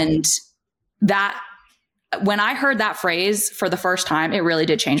 And that, when I heard that phrase for the first time, it really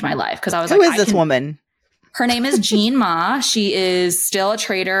did change my life. Cause I was Who is this woman? Her name is Jean Ma. She is still a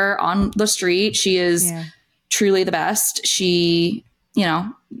trader on the street. She is truly the best. She, you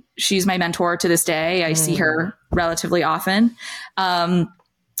know, she's my mentor to this day. I see her relatively often.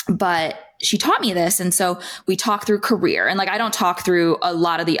 But she taught me this. And so we talk through career, and like, I don't talk through a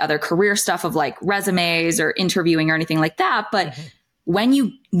lot of the other career stuff of like resumes or interviewing or anything like that. But when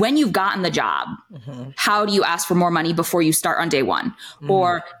you've gotten the job, how do you ask for more money before you start on day one?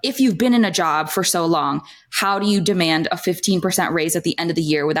 Or if you've been in a job for so long, how do you demand a 15% raise at the end of the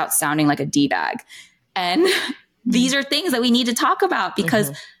year without sounding like a D-bag? And these are things that we need to talk about,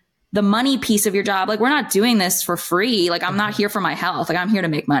 because the money piece of your job, like, we're not doing this for free. Like, I'm not here for my health. Like, I'm here to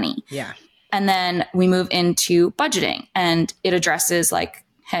make money. Yeah. And then we move into budgeting, and it addresses like,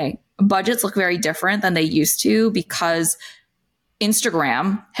 hey, budgets look very different than they used to, because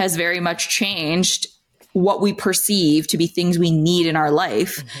Instagram has very much changed what we perceive to be things we need in our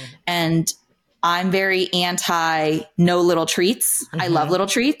life. And I'm very anti no little treats. I love little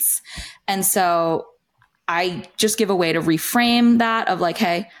treats. And so I just give a way to reframe that of like,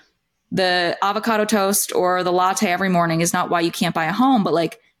 hey, the avocado toast or the latte every morning is not why you can't buy a home, but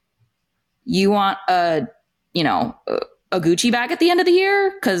like, you want a Gucci bag at the end of the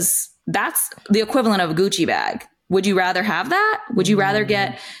year? Cause that's the equivalent of a Gucci bag. Would you rather have that? Would you rather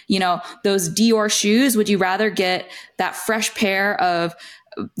get, those Dior shoes? Would you rather get that fresh pair of,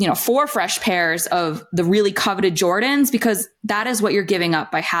 4 fresh pairs of the really coveted Jordans? Because that is what you're giving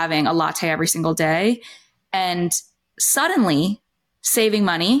up by having a latte every single day. And suddenly saving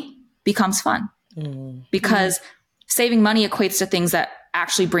money becomes fun, because saving money equates to things that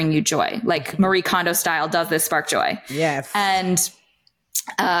actually bring you joy. Like Marie Kondo style, does this spark joy? Yes. And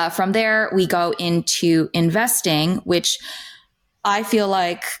from there, we go into investing, which I feel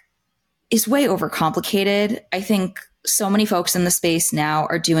like is way overcomplicated. I think so many folks in the space now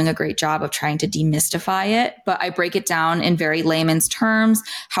are doing a great job of trying to demystify it, but I break it down in very layman's terms,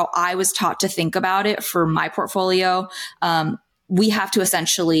 how I was taught to think about it for my portfolio. We have to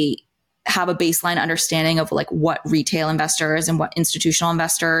essentially have a baseline understanding of like what retail investors and what institutional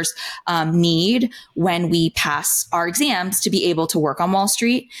investors need when we pass our exams to be able to work on Wall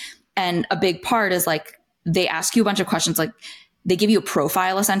Street. And a big part is like, they ask you a bunch of questions, like they give you a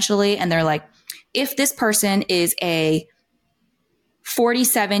profile essentially. And they're like, if this person is a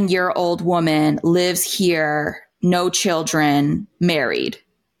 47-year-old woman, lives here, no children, married,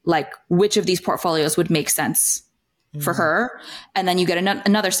 like which of these portfolios would make sense for her? And then you get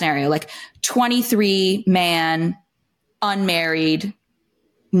another scenario, like 23 man, unmarried,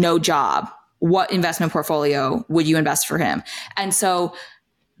 no job. What investment portfolio would you invest for him? And so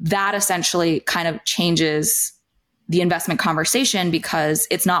that essentially kind of changes the investment conversation, because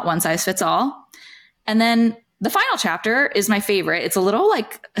it's not one size fits all. And then the final chapter is my favorite. It's a little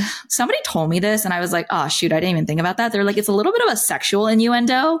like, somebody told me this and I was like, oh shoot, I didn't even think about that. They're like, it's a little bit of a sexual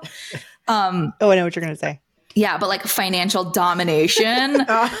innuendo. I know what you're going to say. Yeah, but like financial domination.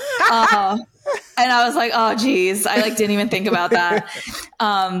 And I was like, oh geez, I like didn't even think about that.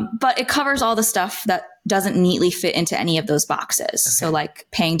 But it covers all the stuff that doesn't neatly fit into any of those boxes. Okay. So like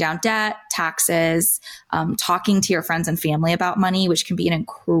paying down debt, taxes, talking to your friends and family about money, which can be an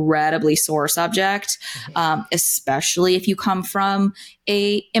incredibly sore subject, especially if you come from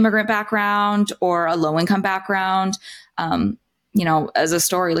a immigrant background or a low income background. As a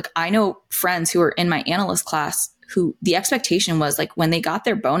story, like I know friends who are in my analyst class who the expectation was like when they got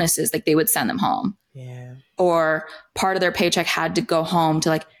their bonuses, like they would send them home. Yeah. Or part of their paycheck had to go home to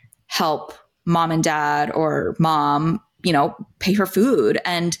like help mom and dad or mom, pay for food.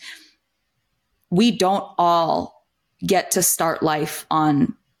 And we don't all get to start life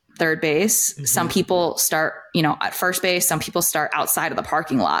on third base. Mm-hmm. Some people start, at first base. Some people start outside of the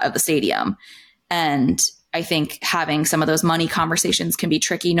parking lot of the stadium. And I think having some of those money conversations can be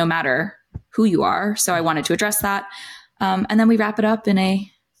tricky no matter who you are. So I wanted to address that. And then we wrap it up in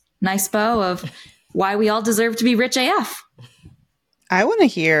a nice bow of why we all deserve to be rich AF. I want to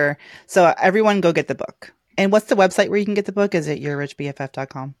hear. So everyone go get the book. And what's the website where you can get the book? Is it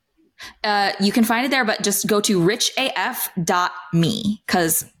yourrichbff.com? You can find it there, but just go to richaf.me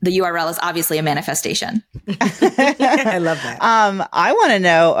because the URL is obviously a manifestation. I love that. I want to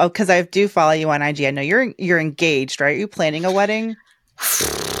know, because I do follow you on IG. I know you're engaged, right? Are you planning a wedding?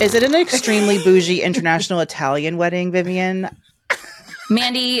 Is it an extremely bougie international Italian wedding, Vivian?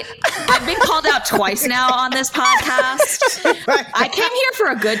 Mandy, I've been called out twice now on this podcast. I came here for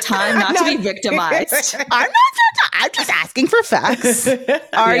a good time, not to be victimized. I'm just asking for facts.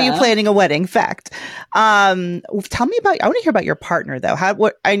 Are you planning a wedding? Fact. Tell me about. I want to hear about your partner, though.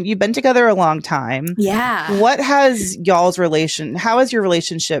 You've been together a long time. Yeah. What has y'all's relation? How has your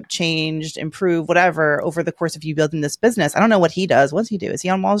relationship changed, improved, whatever, over the course of you building this business? I don't know what he does. What does he do? Is he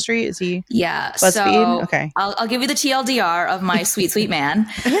on Wall Street? Is he? Yeah. BuzzFeed? So okay. I'll give you the TLDR of my sweet, sweet man.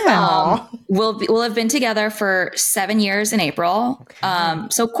 Yeah. We'll have been together for 7 years in April. Okay.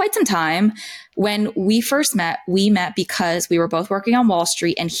 So quite some time. When we first met, we met because we were both working on Wall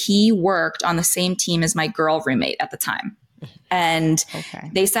Street, and he worked on the same team as my girl roommate at the time. And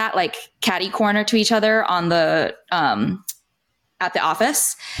they sat like catty corner to each other on the at the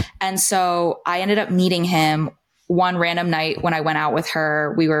office. And so I ended up meeting him one random night when I went out with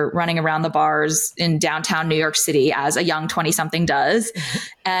her. We were running around the bars in downtown New York City, as a young 20-something does.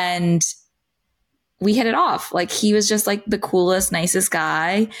 And we hit it off. Like, he was just like the coolest, nicest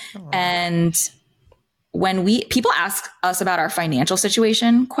guy. Aww. And when people ask us about our financial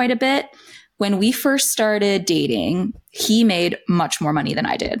situation quite a bit, when we first started dating, he made much more money than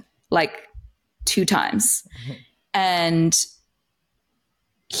I did, like 2 times. Mm-hmm. And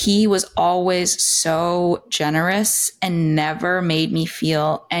he was always so generous and never made me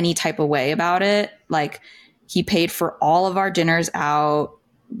feel any type of way about it. Like, he paid for all of our dinners out.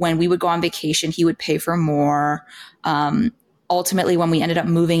 When we would go on vacation, he would pay for more. Ultimately, when we ended up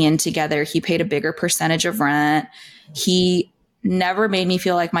moving in together, he paid a bigger percentage of rent. He never made me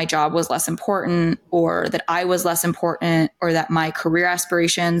feel like my job was less important, or that I was less important, or that my career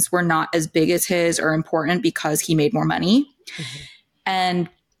aspirations were not as big as his or important because he made more money. Mm-hmm. And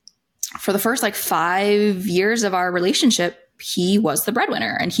for the first 5 years of our relationship, he was the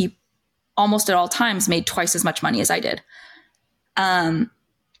breadwinner, and he almost at all times made twice as much money as I did.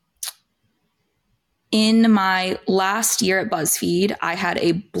 In my last year at BuzzFeed, I had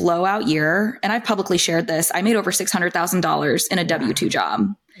a blowout year, and I've publicly shared this. I made over $600,000 in a W-2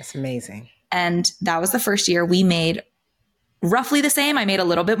 job. That's amazing. And that was the first year we made roughly the same. I made a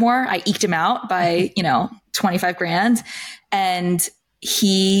little bit more. I eked him out by, 25 grand. And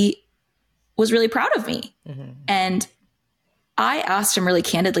he was really proud of me. Mm-hmm. And I asked him really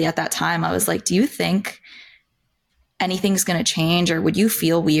candidly at that time. I was like, do you think anything's going to change, or would you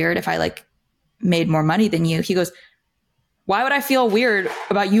feel weird if I made more money than you? He goes, why would I feel weird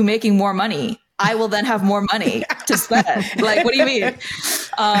about you making more money? I will then have more money to spend. What do you mean?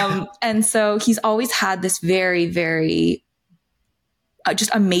 And so he's always had this very, very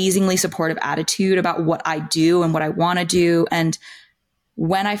just amazingly supportive attitude about what I do and what I want to do. And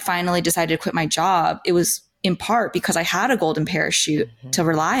when I finally decided to quit my job, it was in part because I had a golden parachute to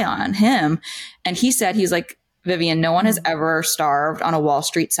rely on him. And he said, he's like, Vivian, no one has ever starved on a Wall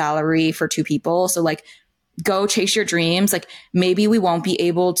Street salary for 2 people. So go chase your dreams. Maybe we won't be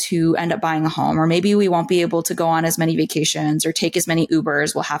able to end up buying a home, or maybe we won't be able to go on as many vacations or take as many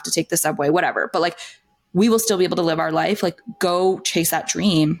Ubers. We'll have to take the subway, whatever. But we will still be able to live our life. Go chase that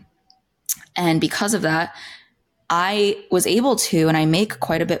dream. And because of that, I was able to, and I make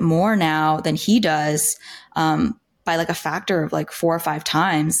quite a bit more now than he does, by a factor of 4 or 5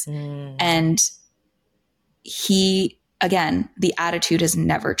 times. Mm. And he, again, the attitude has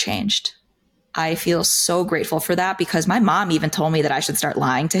never changed. I feel so grateful for that, because my mom even told me that I should start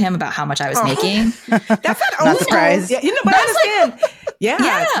lying to him about how much I was making. That's not surprised. Yeah, but I understand.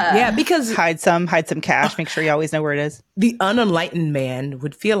 Yeah. Because hide some cash. Make sure you always know where it is. The unenlightened man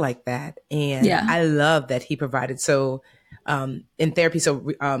would feel like that, and I love that he provided. So, in therapy,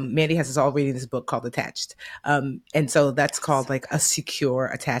 Mandy has us all reading this book called Attached, and so that's called a secure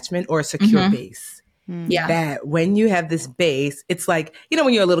attachment or a secure base. Yeah. That when you have this base, it's when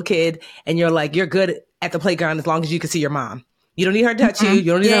you're a little kid and you're good at the playground as long as you can see your mom. You don't need her to touch you.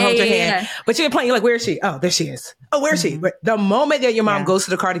 You don't need her to hold your hand. But you're playing, you're like, where is she? Oh, there she is. Oh, where is she? But the moment that your mom goes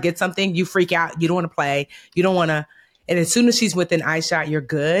to the car to get something, you freak out. You don't want to play. You don't want to. And as soon as she's within eye shot, you're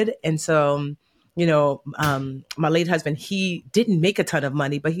good. And so, my late husband, he didn't make a ton of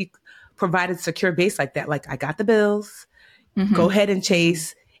money, but he provided secure base like that. I got the bills. Go ahead and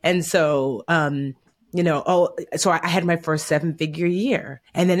chase. And so, so I had my first 7-figure year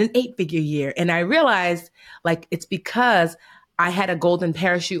and then an 8-figure year. And I realized it's because I had a golden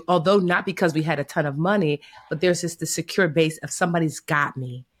parachute, although not because we had a ton of money, but there's just the secure base of somebody's got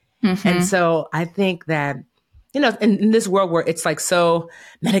me. Mm-hmm. And so I think that, in this world where it's so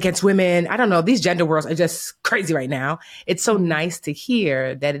men against women, I don't know, these gender worlds are just crazy right now. It's so nice to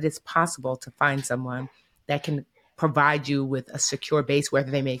hear that it is possible to find someone that can provide you with a secure base,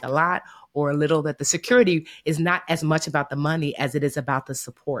 whether they make a lot or a little, that the security is not as much about the money as it is about the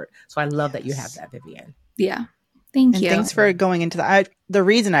support. So I love that you have that, Vivian. Yeah. Thank you. Thanks for going into that. The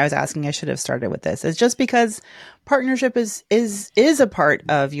reason I was asking, I should have started with this, is just because partnership is a part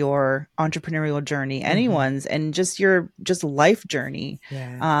of your entrepreneurial journey, anyone's, and just your life journey.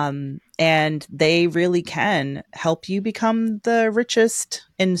 Yeah. And they really can help you become the richest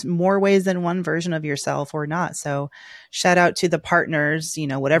in more ways than one version of yourself or not. So shout out to the partners,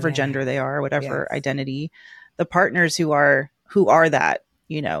 whatever gender they are, whatever identity, the partners who are that,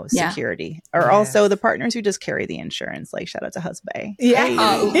 security, or also the partners who just carry the insurance. Like, shout out to husband. Yeah. Hey.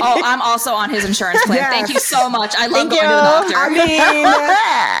 I'm also on his insurance plan. Thank you so much. I love Thank going to the doctor. I mean,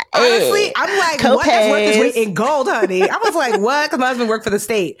 honestly, I'm like, what? That's worth its weight in gold, honey. I was like, what? Because my husband worked for the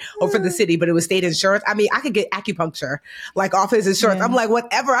state or for the city, but it was state insurance. I mean, I could get acupuncture like off his insurance. Yeah. I'm like,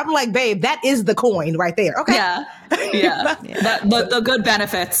 whatever. I'm like, babe, that is the coin right there. Okay. Yeah. The good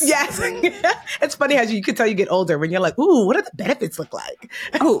benefits. Yes. It's funny how you can tell you get older when you're like, ooh, what do the benefits look like?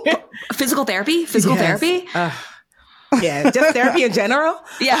 Oh, physical therapy? Therapy? Yeah, just therapy in general.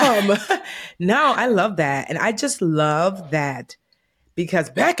 Yeah. No, I love that. And I just love that because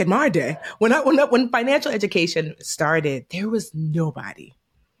back in my day, when financial education started, there was nobody.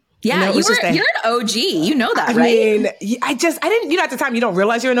 Yeah, you're an OG. You know that, right? I mean, I didn't, at the time you don't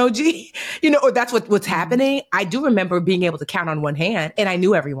realize you're an OG, or that's what's happening. I do remember being able to count on one hand and I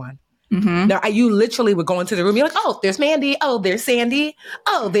knew everyone. Mm-hmm. Now, you literally would go into the room. You're like, oh, there's Mandy. Oh, there's Sandy.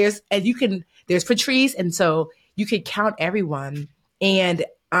 Oh, there's Patrice. And so you could count everyone. And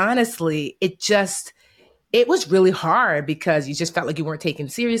honestly, it was really hard because you just felt like you weren't taken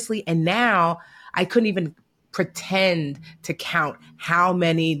seriously. And now I couldn't even pretend to count how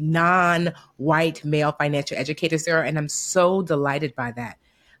many non-white male financial educators there are. And I'm so delighted by that.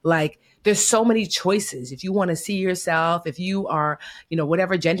 Like, there's so many choices. If you want to see yourself, if you are,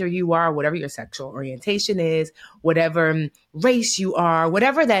 whatever gender you are, whatever your sexual orientation is, whatever race you are,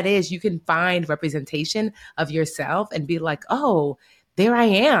 whatever that is, you can find representation of yourself and be like, oh, there I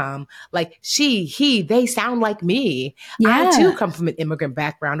am. Like, she, he, they sound like me. Yeah. I too come from an immigrant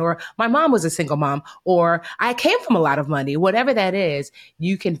background, or my mom was a single mom, or I came from a lot of money. Whatever that is,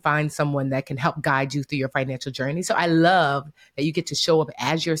 you can find someone that can help guide you through your financial journey. So I love that you get to show up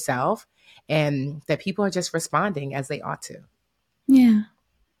as yourself and that people are just responding as they ought to. Yeah.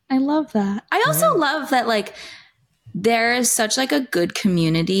 I love that. I also love that, like, there is such like a good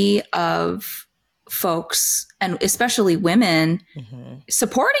community of folks, and especially women,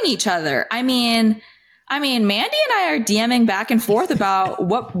 supporting each other. I mean, Mandy and I are DMing back and forth about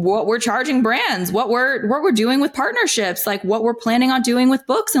what we're charging brands, what we're doing with partnerships, like what we're planning on doing with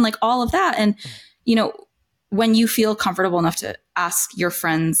books and like all of that. And, when you feel comfortable enough to ask your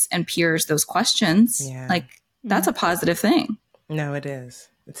friends and peers those questions, like that's a positive thing. No, it is.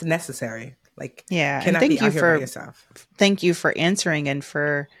 It's necessary. Like, and thank you for yourself. Thank you for answering and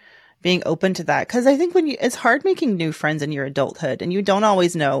for being open to that. Cause I think it's hard making new friends in your adulthood, and you don't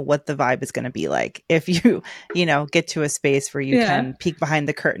always know what the vibe is going to be like if you, get to a space where you can peek behind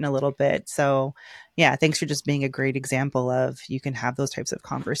the curtain a little bit. So thanks for just being a great example of you can have those types of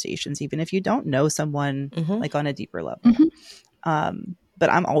conversations, even if you don't know someone like on a deeper level. But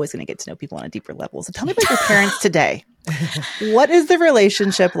I'm always going to get to know people on a deeper level. So tell me about your parents today. What is the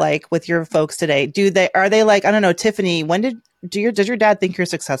relationship like with your folks today? Are they like, I don't know, Tiffany, does your dad think you're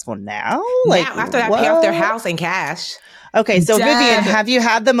successful now? Like, now, after I pay off their house in cash. Okay, so Vivian, have you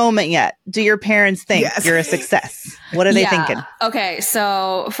had the moment yet? Do your parents think you're a success? What are they thinking? Okay,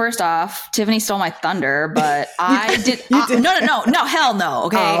 so first off, Tiffany stole my thunder, but I did. No, hell no.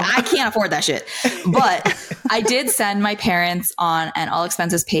 Okay, I can't afford that shit. But I did send my parents on an all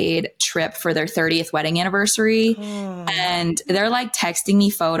expenses paid trip for their 30th wedding anniversary, and they're like texting me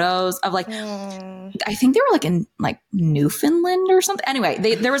photos of like, I think they were like in like Newfoundland or something. Anyway,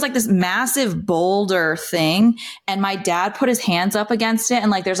 there was like this massive boulder thing, and my dad put his hands up against it,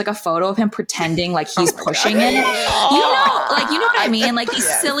 and like there's like a photo of him pretending like he's pushing it. You know what I mean? Like these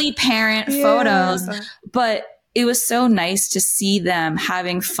silly parent photos. But it was so nice to see them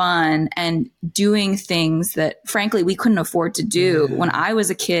having fun and doing things that frankly we couldn't afford to do when I was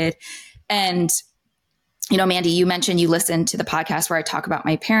a kid. And Mandy, you mentioned you listened to the podcast where I talk about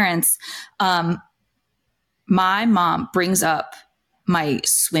my parents. My mom brings up my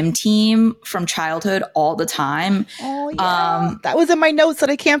swim team from childhood all the time. Oh, yeah. That was in my notes that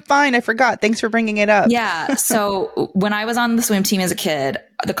I can't find. I forgot. Thanks for bringing it up. Yeah. So when I was on the swim team as a kid,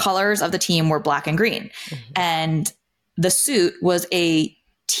 the colors of the team were black and green. And the suit was a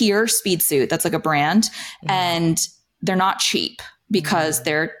Tier speed suit. That's like a brand. And they're not cheap because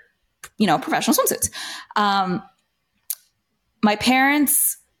they're, professional swimsuits. my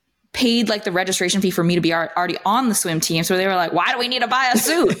parents paid like the registration fee for me to be already on the swim team. So they were like, why do we need to buy a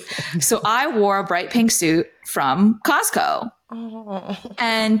suit? So I wore a bright pink suit from Costco. Oh.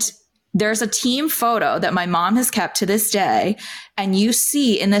 And there's a team photo that my mom has kept to this day. And you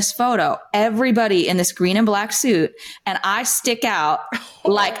see in this photo, everybody in this green and black suit. And I stick out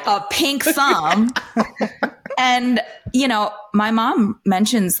like a pink thumb. And, you know, my mom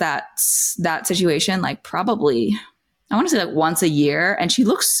mentions that situation, like probably, I want to say like once a year. And she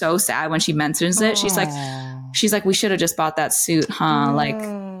looks so sad when she mentions it. She's like, we should have just bought that suit, huh? Like,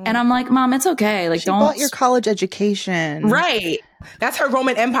 and I'm like, Mom, it's okay. Like, she bought your college education. Right. That's her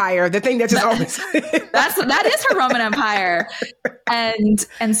Roman Empire. The thing that just always that is her Roman Empire.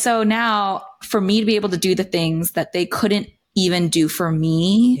 And so now for me to be able to do the things that they couldn't even do for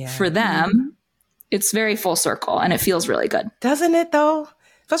me, for them, it's very full circle and it feels really good. Doesn't it though?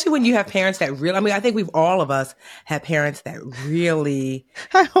 Especially when you have parents that really, I mean, I think all of us have parents that really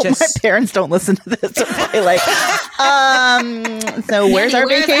I hope my parents don't listen to this. They're like, so where's our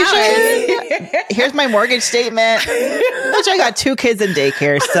vacation? Here's my mortgage statement, which I got 2 kids in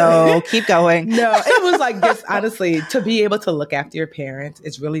daycare. So keep going. No, it was like just honestly, to be able to look after your parents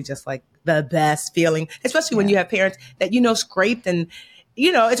is really just like the best feeling, especially when you have parents that, you know, scraped and,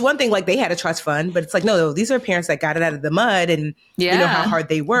 you know, it's one thing like they had a trust fund, but it's like, no, these are parents that got it out of the mud and you know how hard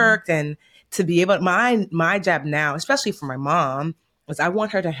they worked. And to be able, my job now, especially for my mom, is I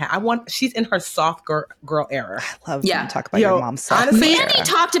want her to have, she's in her soft girl era. I love when you talk about your mom's soft girl era. Manny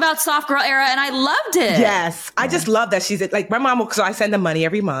talked about soft girl era and I loved it. Yes. I just love that she's like my mom. So I send them money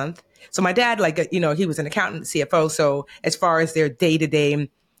every month. So my dad, like, you know, he was an accountant, CFO. So as far as their day-to-day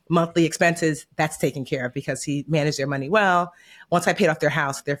monthly expenses, that's taken care of because he managed their money well. Once I paid off their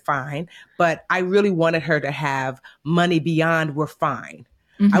house, they're fine. But I really wanted her to have money beyond we're fine.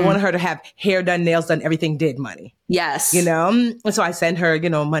 Mm-hmm. I wanted her to have hair done, nails done, everything did money. Yes. You know? And so I send her, you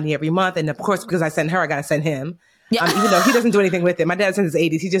know, money every month. And of course, because I send her, I got to send him. Yeah. Even though he doesn't do anything with it. My dad's in his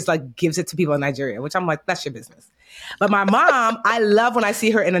 80s. He just like gives it to people in Nigeria, which I'm like, that's your business. But my mom, I love when I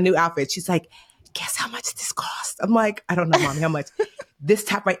see her in a new outfit. She's like, guess how much this cost? I'm like, I don't know, Mommy, how much? This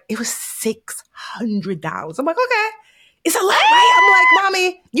top right, it was $600. I'm like, okay. It's a lot, right? I'm like,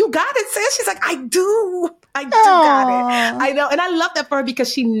 Mommy, you got it, sis. She's like, I do got it. I know. And I love that for her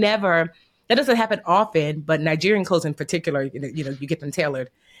because she never, that doesn't happen often, but Nigerian clothes in particular, you know, you get them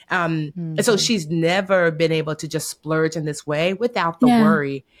tailored. And so she's never been able to just splurge in this way without the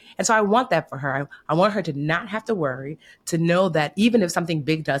worry. And so I want that for her. I want her to not have to worry, to know that even if something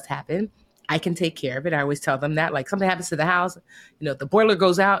big does happen, I can take care of it. I always tell them that, like, something happens to the house, you know, the boiler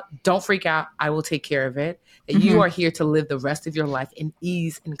goes out, don't freak out. I will take care of it. That you are here to live the rest of your life in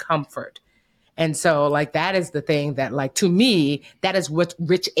ease and comfort. And so, like, that is the thing that, like, to me, that is what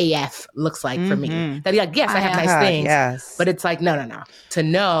Rich AF looks like for me. That, like, yes, I have nice things, but it's like, no. To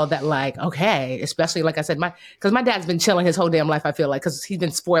know that, like, okay, especially, like I said, because my dad's been chilling his whole damn life, I feel like, because he's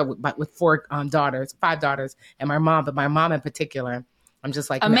been spoiled with 5 daughters, and my mom, but my mom in particular. I'm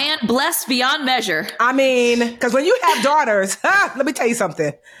just like, a man blessed beyond measure. I mean, because when you have daughters, let me tell you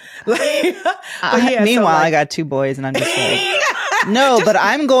something. Meanwhile, I got 2 boys and I'm just like, no, but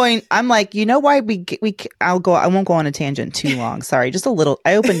I'm like, you know why I won't go on a tangent too long. Sorry. Just a little,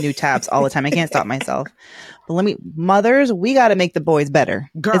 I open new tabs all the time. I can't stop myself. But mothers, we got to make the boys better.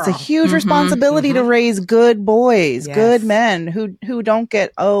 Girl. It's a huge responsibility to raise good boys, good men who don't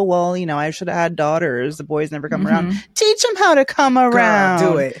get, oh, well, you know, I should have had daughters. The boys never come around. Teach them how to come around.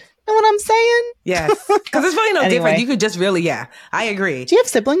 Girl, do it. Know what I'm saying? Yes. Because it's really no different. You could just really, I agree. Do you have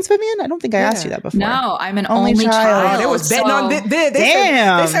siblings, Vivian? I don't think I asked you that before. No, I'm an only child. Oh, they was betting on Viv.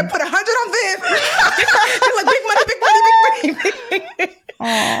 They said put 100 on Viv. They're like, big money, big money, big money.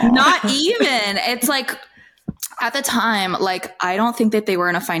 Not even. It's like, at the time, like, I don't think that they were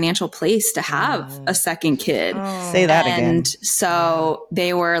in a financial place to have a second kid. Say that again. And so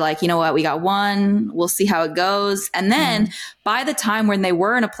they were like, you know what? We got one. We'll see how it goes. And then by the time when they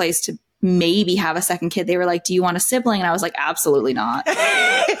were in a place to maybe have a second kid, they were like, do you want a sibling? And I was like, absolutely not. That's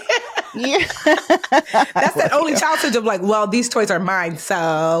that only childhood of like, well, these toys are mine,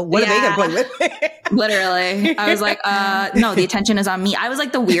 so what are they gonna play with? Literally. I was like, no, the attention is on me. I was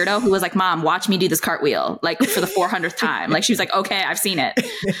like the weirdo who was like, Mom, watch me do this cartwheel, like for the 400th time. Like she was like, okay, I've seen it.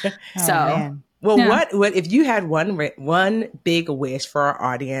 Man. Well, what if you had one big wish for our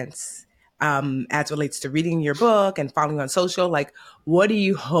audience, as relates to reading your book and following on social, like what do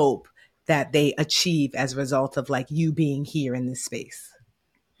you hope that they achieve as a result of like you being here in this space?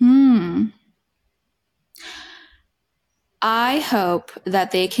 I hope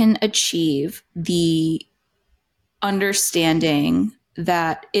that they can achieve the understanding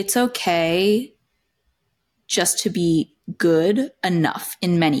that it's okay just to be good enough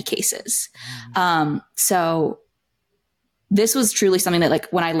in many cases. So this was truly something that, like,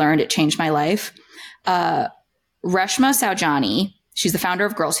 when I learned, it changed my life. Reshma Saujani, she's the founder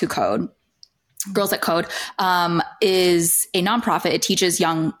of Girls That Code, is a nonprofit. It teaches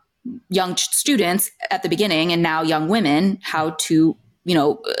young students at the beginning, and now young women, how to,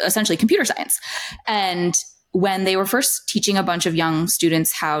 essentially computer science. And when they were first teaching a bunch of young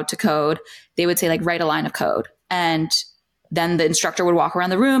students how to code, they would say, like, write a line of code. And then the instructor would walk around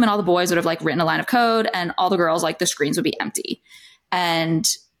the room and all the boys would have, like, written a line of code, and all the girls, like, the screens would be empty. And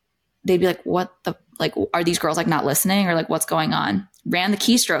they'd be like, are these girls, like, not listening, or, like, what's going on? Ran the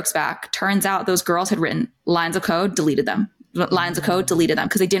keystrokes back. Turns out those girls had written lines of code, deleted them. Lines of code, deleted them,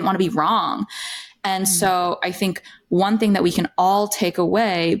 because they didn't want to be wrong. And so I think one thing that we can all take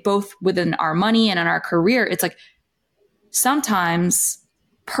away, both within our money and in our career, it's like, sometimes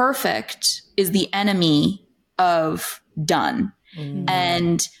perfect is the enemy of done.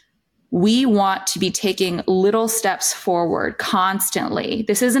 And we want to be taking little steps forward constantly.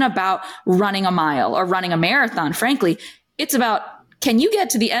 This isn't about running a mile or running a marathon, frankly. It's about, can you get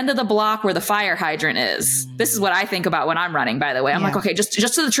to the end of the block where the fire hydrant is? This is what I think about when I'm running, by the way. I'm like, okay, just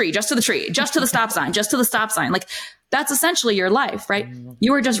to the tree, just to the tree, just to the stop sign, just to the stop sign. Like, that's essentially your life, right?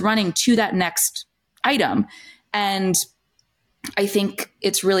 You are just running to that next item. And I think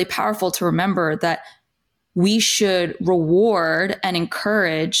it's really powerful to remember that we should reward and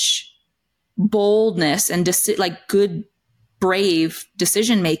encourage boldness and good, brave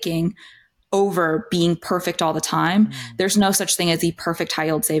decision-making over being perfect all the time. There's no such thing as the perfect high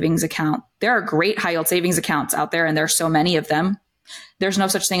yield savings account. There are great high yield savings accounts out there, and there's so many of them. There's no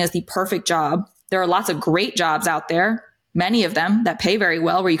such thing as the perfect job. There are lots of great jobs out there, many of them that pay very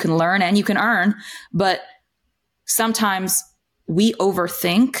well, where you can learn and you can earn. But sometimes we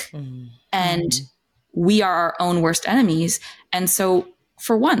overthink and we are our own worst enemies. And so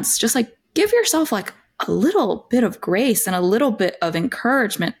for once, just like, give yourself, like, a little bit of grace and a little bit of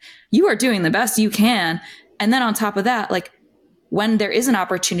encouragement. You are doing the best you can. And then on top of that, like, when there is an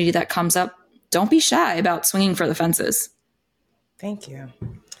opportunity that comes up, don't be shy about swinging for the fences. Thank you.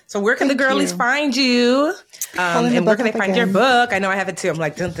 So where can the girlies find you? And where can they find your book? I know I have it too. I'm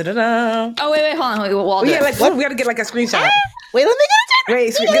like, dun, dun, dun, dun. Oh, wait, hold on. We got to get, like, a screenshot. Wait, let me get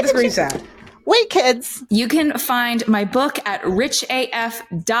it. Wait, get the screenshot. Wait, kids. You can find my book at richaf.me.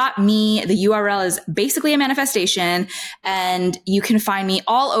 The URL is basically a manifestation. And you can find me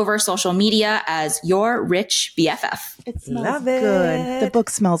all over social media as your Rich BFF. It smells good. The book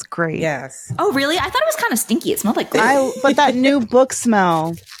smells great. Yes. Oh, really? I thought it was kind of stinky. It smelled like glue. But that new book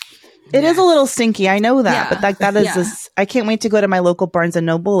smell, it is a little stinky. I know that. But that is I can't wait to go to my local Barnes &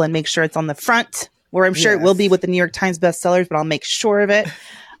 Noble and make sure it's on the front, where I'm sure it will be with the New York Times bestsellers, but I'll make sure of it.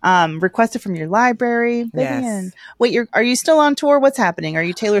 Requested from your library. Vivian. Yes. Wait, are you still on tour? What's happening? Are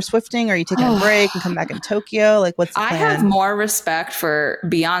you Taylor Swifting? Are you taking a break and come back in Tokyo? Like, what's the plan? I have more respect for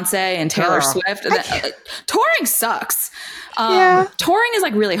Beyonce and Taylor Swift. Touring sucks. Touring is,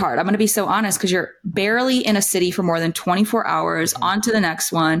 like, really hard. I'm going to be so honest, because you're barely in a city for more than 24 hours, on to the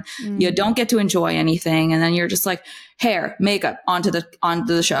next one. You don't get to enjoy anything. And then you're just like, hair, makeup, onto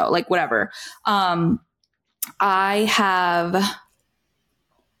the show, like, whatever. I have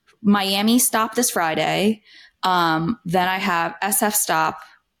Miami stop this Friday. Then I have SF stop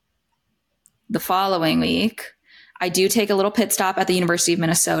the following week. I do take a little pit stop at the University of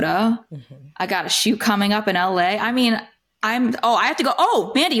Minnesota. I got a shoot coming up in LA. I mean, I have to go.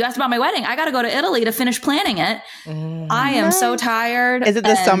 Oh, Mandy, you asked about my wedding. I got to go to Italy to finish planning it. I am so tired. Is it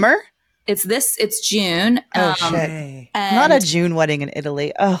this summer? It's June. Oh, shit. Not a June wedding in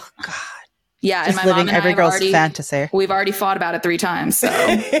Italy. Oh, God. Yeah, just and my living mom and every girl's fantasy. We've already fought about it 3 times. So,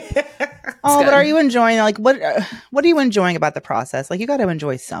 but are you enjoying? Like, what are you enjoying about the process? Like, you got to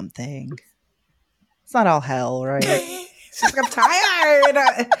enjoy something. It's not all hell, right? She's like, I'm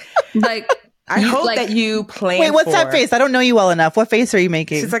tired. Like, I hope that you plan. Wait, what's that face? I don't know you well enough. What face are you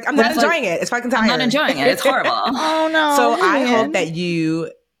making? She's like, I'm not enjoying it. It's fucking tired. I'm not enjoying it. It's horrible. Oh no. So I hope that you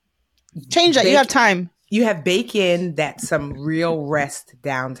change that. You have time. You have bake in that some real rest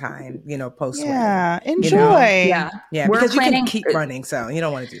downtime, post wedding. Yeah, enjoy. Yeah, because you can keep running, so you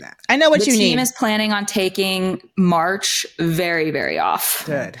don't want to do that. I know what you need. The team is planning on taking March very, very off.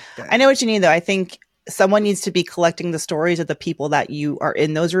 Good. I know what you need, though. I think someone needs to be collecting the stories of the people that you are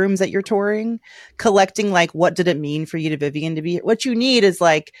in those rooms that you're touring, collecting, like, what did it mean for you to Vivian to be here? What you need is,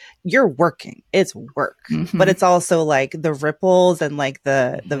 like, you're working. It's work, but it's also like the ripples and, like,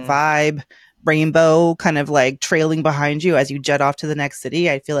 the vibe, rainbow kind of, like, trailing behind you as you jet off to the next city.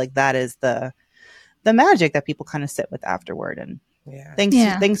 I feel like that is the magic that people kind of sit with afterward. And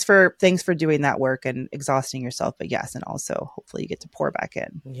Yeah. Thanks for doing that work and exhausting yourself. But yes, and also hopefully you get to pour back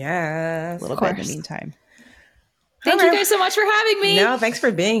in. Yes. A little bit in the meantime. Thank you guys so much for having me. No, thanks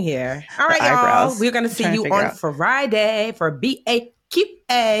for being here. All right, y'all. We're going to see you on Friday for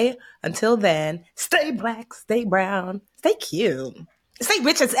BAQA. Until then, stay black, stay brown, stay cute, stay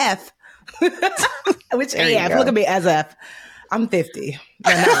rich as F. Which AF? Look at me as F. I'm 50.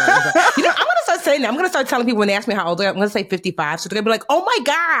 Yeah, I'm going to start saying that. I'm going to start telling people when they ask me how old I am, I'm going to say 55. So they're going to be like, oh my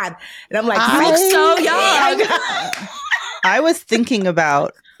God. And I'm like, you look so young. I was thinking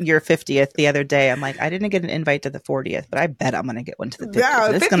about your 50th the other day. I'm like, I didn't get an invite to the 40th, but I bet I'm going to get one to the 50th.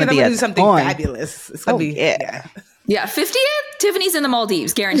 Yeah, it's going to be do something fabulous. It's going to be, yeah, 50th? Tiffany's in the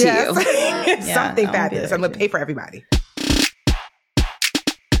Maldives, guarantee you. Something fabulous. I'm going to pay for everybody.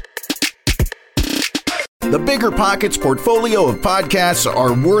 The Bigger Pockets portfolio of podcasts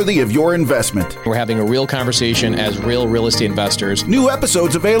are worthy of your investment. We're having a real conversation as real estate investors. New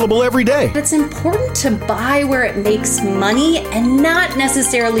episodes available every day. It's important to buy where it makes money and not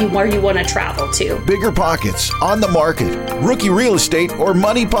necessarily where you want to travel to. Bigger Pockets, On the Market, Rookie Real Estate, or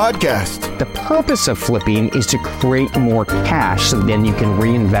Money Podcast. The purpose of flipping is to create more cash so then you can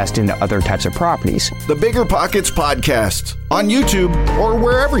reinvest into other types of properties. The Bigger Pockets Podcast on YouTube or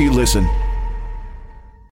wherever you listen.